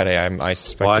Black Friday. I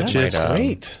suspect that's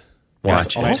great.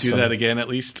 Watch it. Might do that again at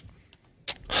least.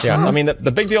 Yeah, I mean,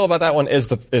 the big deal about that one is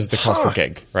the cost per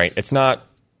gig, right? It's not,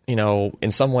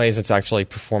 in some ways it's actually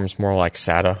performs more like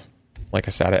SATA, like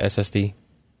a SATA SSD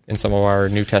in some of our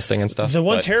new testing and stuff. The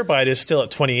 1 terabyte is still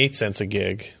at 28 cents a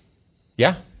gig.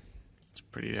 Yeah. It's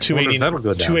pretty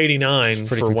 $289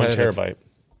 for 1 terabyte.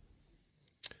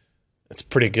 It's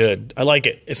pretty good. I like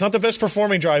it. It's not the best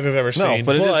performing drive I've ever seen.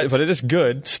 But it is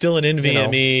good. Still an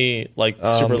NVMe,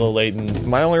 super low latent.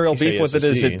 My only real beef with it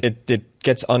is it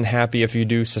gets unhappy if you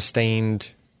do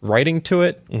sustained writing to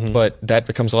it, but that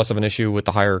becomes less of an issue with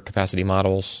the higher capacity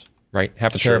models, right?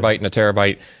 Half a terabyte and a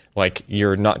terabyte,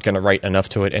 you're not going to write enough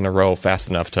to it in a row fast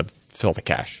enough to fill the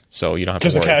cache, so you don't have to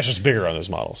worry. Because the cache is bigger on those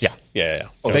models. Yeah.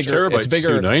 It's bigger.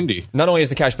 290. Not only is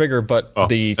the cache bigger, but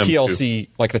the TLC,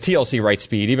 the TLC write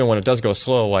speed, even when it does go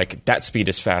slow, that speed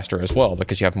is faster as well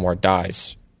because you have more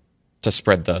dies to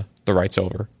spread the writes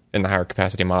over in the higher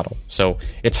capacity model. So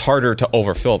it's harder to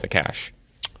overfill the cache.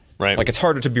 Right. It's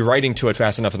harder to be writing to it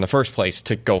fast enough in the first place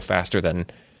to go faster than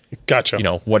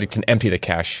what it can empty the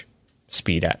cache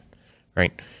speed at.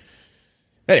 Right.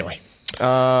 Anyway.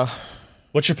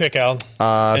 What's your pick, Al?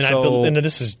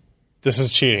 This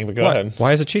is cheating, but go ahead.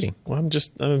 Why is it cheating? Well,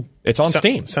 it's on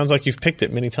Steam. Sounds like you've picked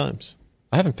it many times.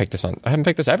 I haven't picked this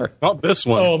ever. Not this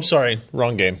one. Oh, I'm sorry.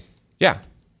 Wrong game. Yeah.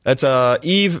 That's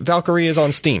Eve Valkyrie is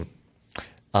on Steam.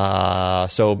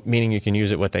 So meaning you can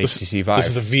use it with the HTC Vive.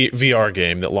 This is the VR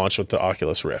game that launched with the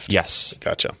Oculus Rift. Yes.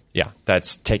 Gotcha. Yeah.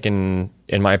 That's taken,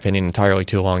 in my opinion, entirely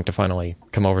too long to finally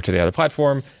come over to the other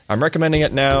platform. I'm recommending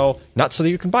it now, not so that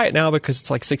you can buy it now because it's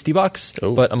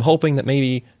 $60, but I'm hoping that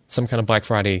maybe some kind of Black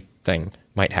Friday thing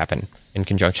might happen in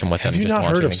conjunction with them. Have you not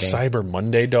heard of Cyber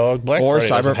Monday, dog? Black Friday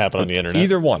doesn't happen on the internet.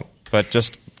 Either one. But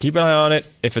just keep an eye on it.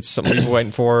 If it's something you're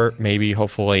waiting for, maybe,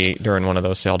 hopefully, during one of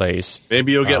those sale days.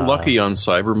 Maybe you'll get lucky on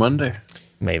Cyber Monday.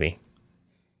 Maybe.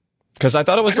 Because I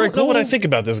thought it was very cool. I don't know what I think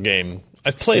about this game.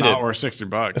 I've played it. It's not worth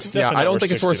 $60. Yeah, I don't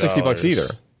think it's worth $60 either.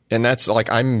 And that's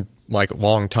I'm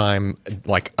long time,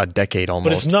 a decade almost.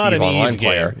 But it's not an online Eve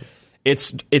player. Game.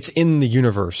 It's in the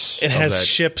universe. It has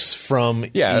ships from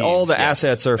Eve. All the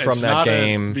assets are from that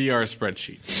game. It's not a VR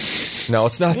spreadsheet. No,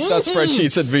 it's not. It's not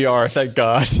spreadsheets in VR. Thank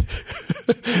God.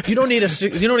 You don't need a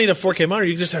 4K monitor.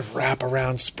 You just have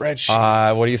wraparound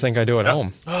spreadsheets. What do you think I do at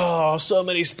home? Oh, so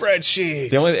many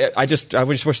spreadsheets. I just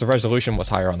wish the resolution was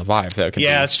higher on the Vive.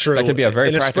 That's true. That could be a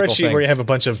very practical spreadsheet thing. where you have a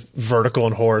bunch of vertical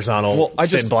and horizontal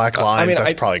thin black lines.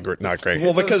 That's probably not great.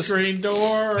 Well, because a screen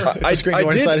door.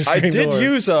 I did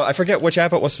use. I forget which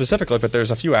app it was specifically, but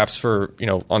there's a few apps for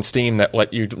on Steam that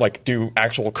let you do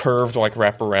actual curved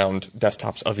wraparound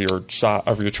desktops of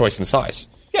your choice and size.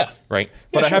 Yeah. Right.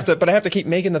 But I have to keep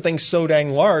making the thing so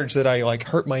dang large that I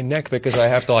hurt my neck because I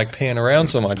have to pan around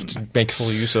so much to make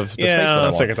full use of the space that I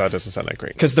want. Second thought doesn't sound that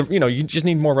great. Because you just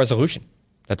need more resolution.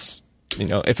 That's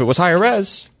if it was higher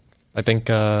res, I think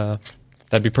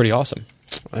that'd be pretty awesome.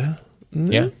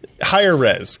 Yeah. Higher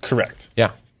res, correct.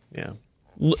 Yeah. Yeah.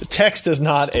 Text is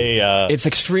not it's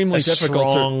extremely difficult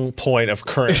strong point of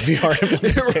current VR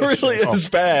implementation. It really is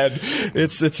bad.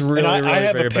 It's really, I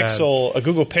have very a Pixel, a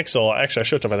Google Pixel. Actually, I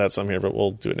should talk about that some here, but we'll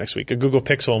do it next week. A Google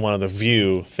Pixel in one of the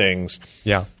View things.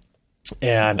 Yeah.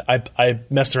 And I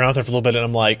messed around with it for a little bit, and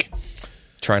I'm like,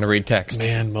 trying to read text.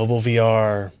 Man, mobile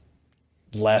VR,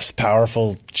 less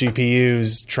powerful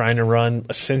GPUs, trying to run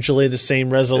essentially the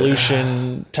same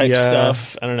resolution type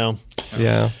stuff. I don't know.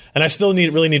 Yeah. And I still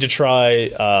really need to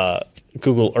try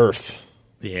Google Earth.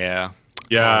 Yeah.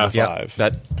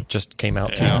 That just came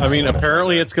out too. I mean,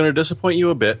 apparently it's going to disappoint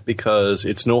you a bit because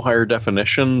it's no higher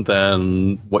definition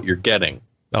than what you're getting.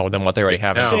 Oh, than what they already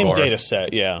have. Same data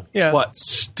set, yeah. But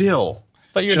still.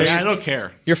 But I don't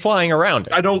care. You're flying around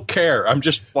it. I don't care. I'm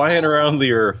just flying around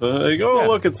the Earth.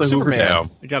 Look, it's a Hoover Dam.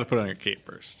 You got to put on your cape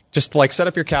first. Just set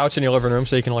up your couch in your living room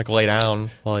so you can lay down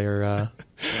while you're.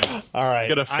 All right.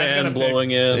 Get a fan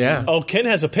blowing in. Yeah. Oh, Ken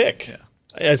has a pick. Yeah.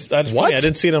 That's what? Funny. I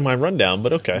didn't see it on my rundown,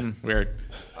 but okay. Weird.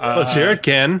 Let's hear it,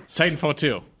 Ken. Titanfall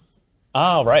 2.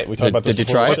 Oh, right. We talked about this. Did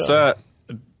you try it? What's that?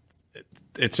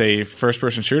 It's a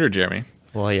first-person shooter, Jeremy.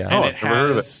 Well, yeah. And it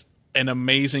has an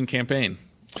amazing campaign.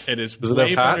 It is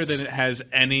way better than it has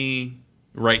any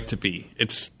right to be.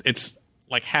 It's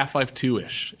like Half-Life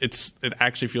 2-ish. It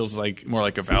actually feels more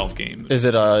like a Valve game. Is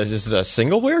it a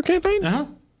single-player campaign? Uh-huh.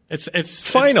 It's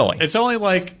finally. It's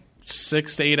only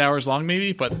 6 to 8 hours long,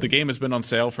 maybe, but the game has been on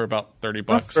sale for about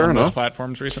 $30 on enough. most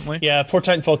platforms recently. Yeah, poor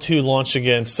Titanfall 2 launched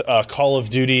against Call of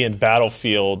Duty and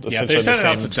Battlefield. Yeah, they set it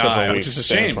out to die, which is a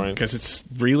shame because it's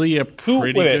really a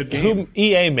pretty good game.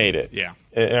 EA made it. Yeah.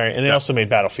 All right, and they also made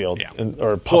Battlefield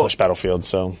or published Battlefield.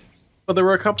 So, but there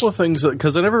were a couple of things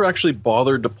because I never actually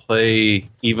bothered to play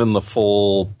even the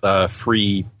full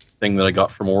free thing that I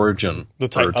got from Origin.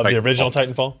 The original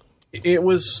Titanfall. It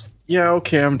was yeah,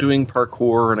 okay, I'm doing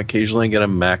parkour and occasionally I get a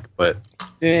mech, but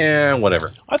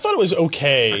whatever. I thought it was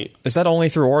okay. Is that only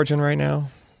through Origin right now?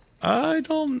 I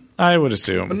would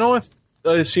assume. But no, I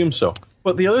assume so.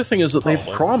 But the other thing is that they've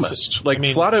promised,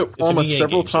 flat out promised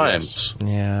several times.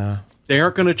 Yeah. They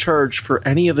aren't going to charge for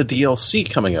any of the DLC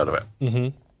coming out of it.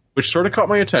 Mm-hmm. Which sort of caught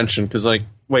my attention, because,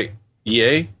 wait,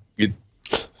 EA?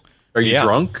 Are you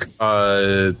drunk?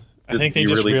 I think they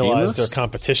just realized their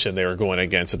competition they were going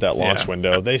against at that launch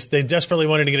window. They desperately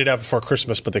wanted to get it out before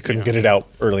Christmas, but they couldn't get it out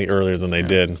earlier than they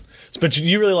did. But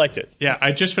you really liked it. Yeah,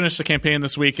 I just finished the campaign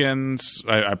this weekend.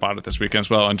 I bought it this weekend as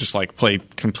well, and just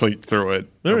played complete through it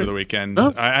over the weekend.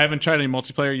 Oh. I haven't tried any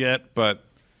multiplayer yet, but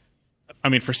I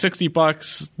mean, for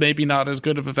 $60, maybe not as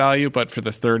good of a value, but for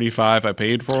the $35 I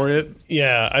paid for it.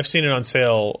 Yeah, I've seen it on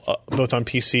sale both on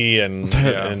PC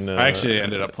and I actually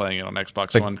ended up playing it on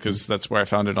Xbox One because that's where I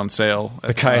found it on sale.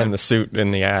 The guy in the suit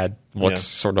in the ad looks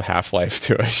sort of Half-Life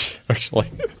to it, actually.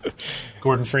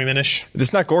 Gordon Freeman-ish.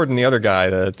 It's not Gordon, the other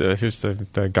guy. Who's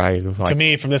the guy who to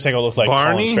me, from this angle, looked like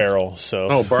Barney? Colin Farrell. So.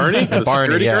 Oh, Barney?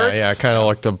 Barney, yeah, kind of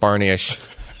looked a Barney-ish.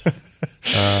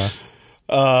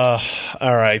 All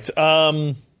right.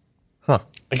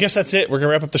 I guess that's it. We're going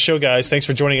to wrap up the show, guys. Thanks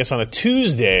for joining us on a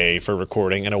Tuesday for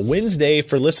recording and a Wednesday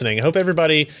for listening. I hope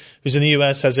everybody who's in the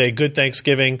U.S. has a good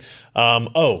Thanksgiving.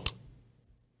 What?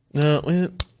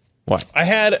 I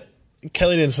had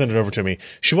Kelly didn't send it over to me.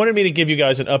 She wanted me to give you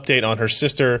guys an update on her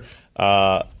sister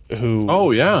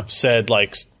who said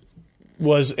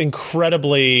was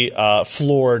incredibly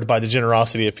floored by the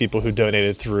generosity of people who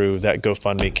donated through that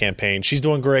GoFundMe campaign. She's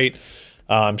doing great.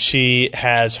 She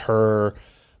has her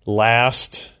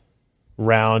last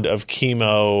round of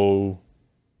chemo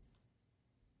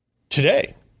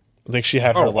today. I think she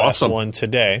had her last one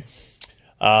today.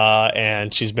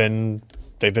 And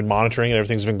they've been monitoring it.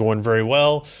 Everything's been going very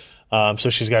well. So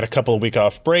she's got a couple of week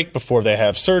off break before they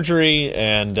have surgery,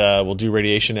 and we'll do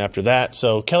radiation after that.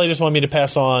 So Kelly just wanted me to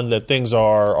pass on that things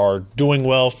are doing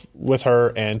well with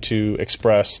her, and to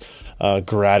express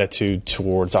gratitude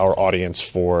towards our audience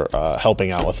for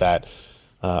helping out with that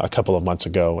a couple of months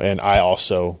ago. And I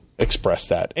also expressed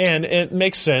that. And it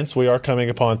makes sense. We are coming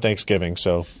upon Thanksgiving,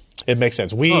 so it makes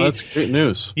sense. That's great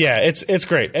news. Yeah, it's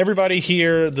great. Everybody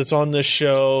here that's on this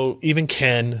show, even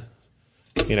Ken,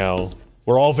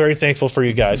 we're all very thankful for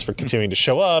you guys for continuing to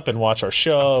show up and watch our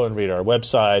show and read our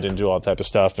website and do all that type of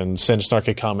stuff and send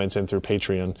snarky comments in through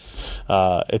Patreon.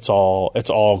 It's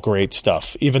all great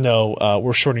stuff, even though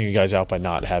we're shorting you guys out by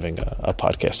not having a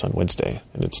podcast on Wednesday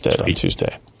and instead on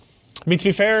Tuesday. I mean, to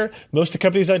be fair, most of the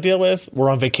companies I deal with were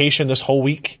on vacation this whole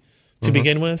week to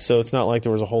begin with, so it's not like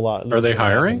there was a whole lot. Are they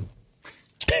hiring?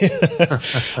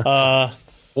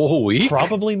 Whole week?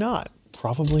 Probably not.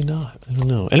 I don't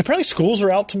know. And apparently schools are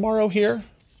out tomorrow here.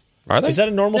 Are they? Is that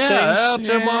a normal thing? Out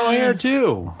tomorrow here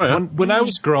too. When I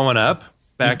was growing up,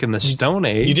 back in the Stone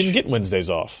Age, you didn't get Wednesdays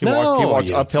off. He walked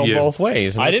uphill both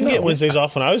ways. I didn't get Wednesdays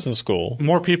off when I was in school.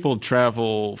 More people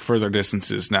travel further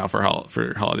distances now for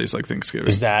holidays like Thanksgiving.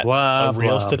 Is that a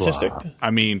real statistic?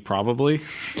 I mean, probably.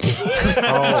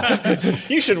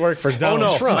 You should work for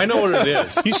Donald Trump. I know what it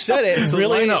is. You said it. It's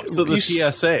really? So the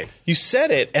TSA. You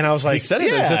said it, and I was like, he said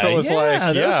it as if it was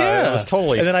it was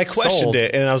totally. And then I questioned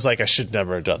it, and I was like, I should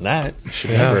never have done that.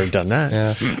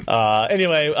 Yeah.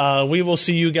 Anyway, we will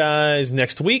see you guys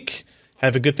next week.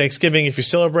 Have a good Thanksgiving if you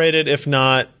celebrate it. If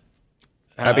not,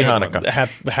 happy Hanukkah.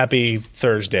 Happy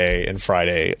Thursday and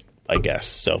Friday, I guess.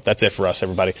 So that's it for us,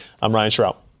 everybody. I'm Ryan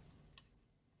Schraub.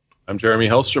 I'm Jeremy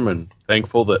Hellstrom,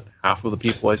 thankful that half of the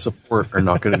people I support are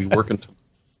not going to be working.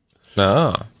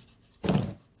 No.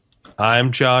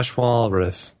 I'm Josh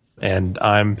Walrath, and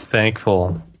I'm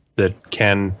thankful that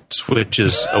Ken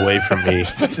switches away from me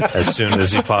as soon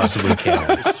as he possibly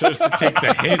can. So as to take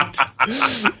the hint.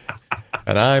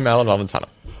 And I'm Alan Valentano.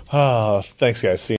 Thanks, guys. See you.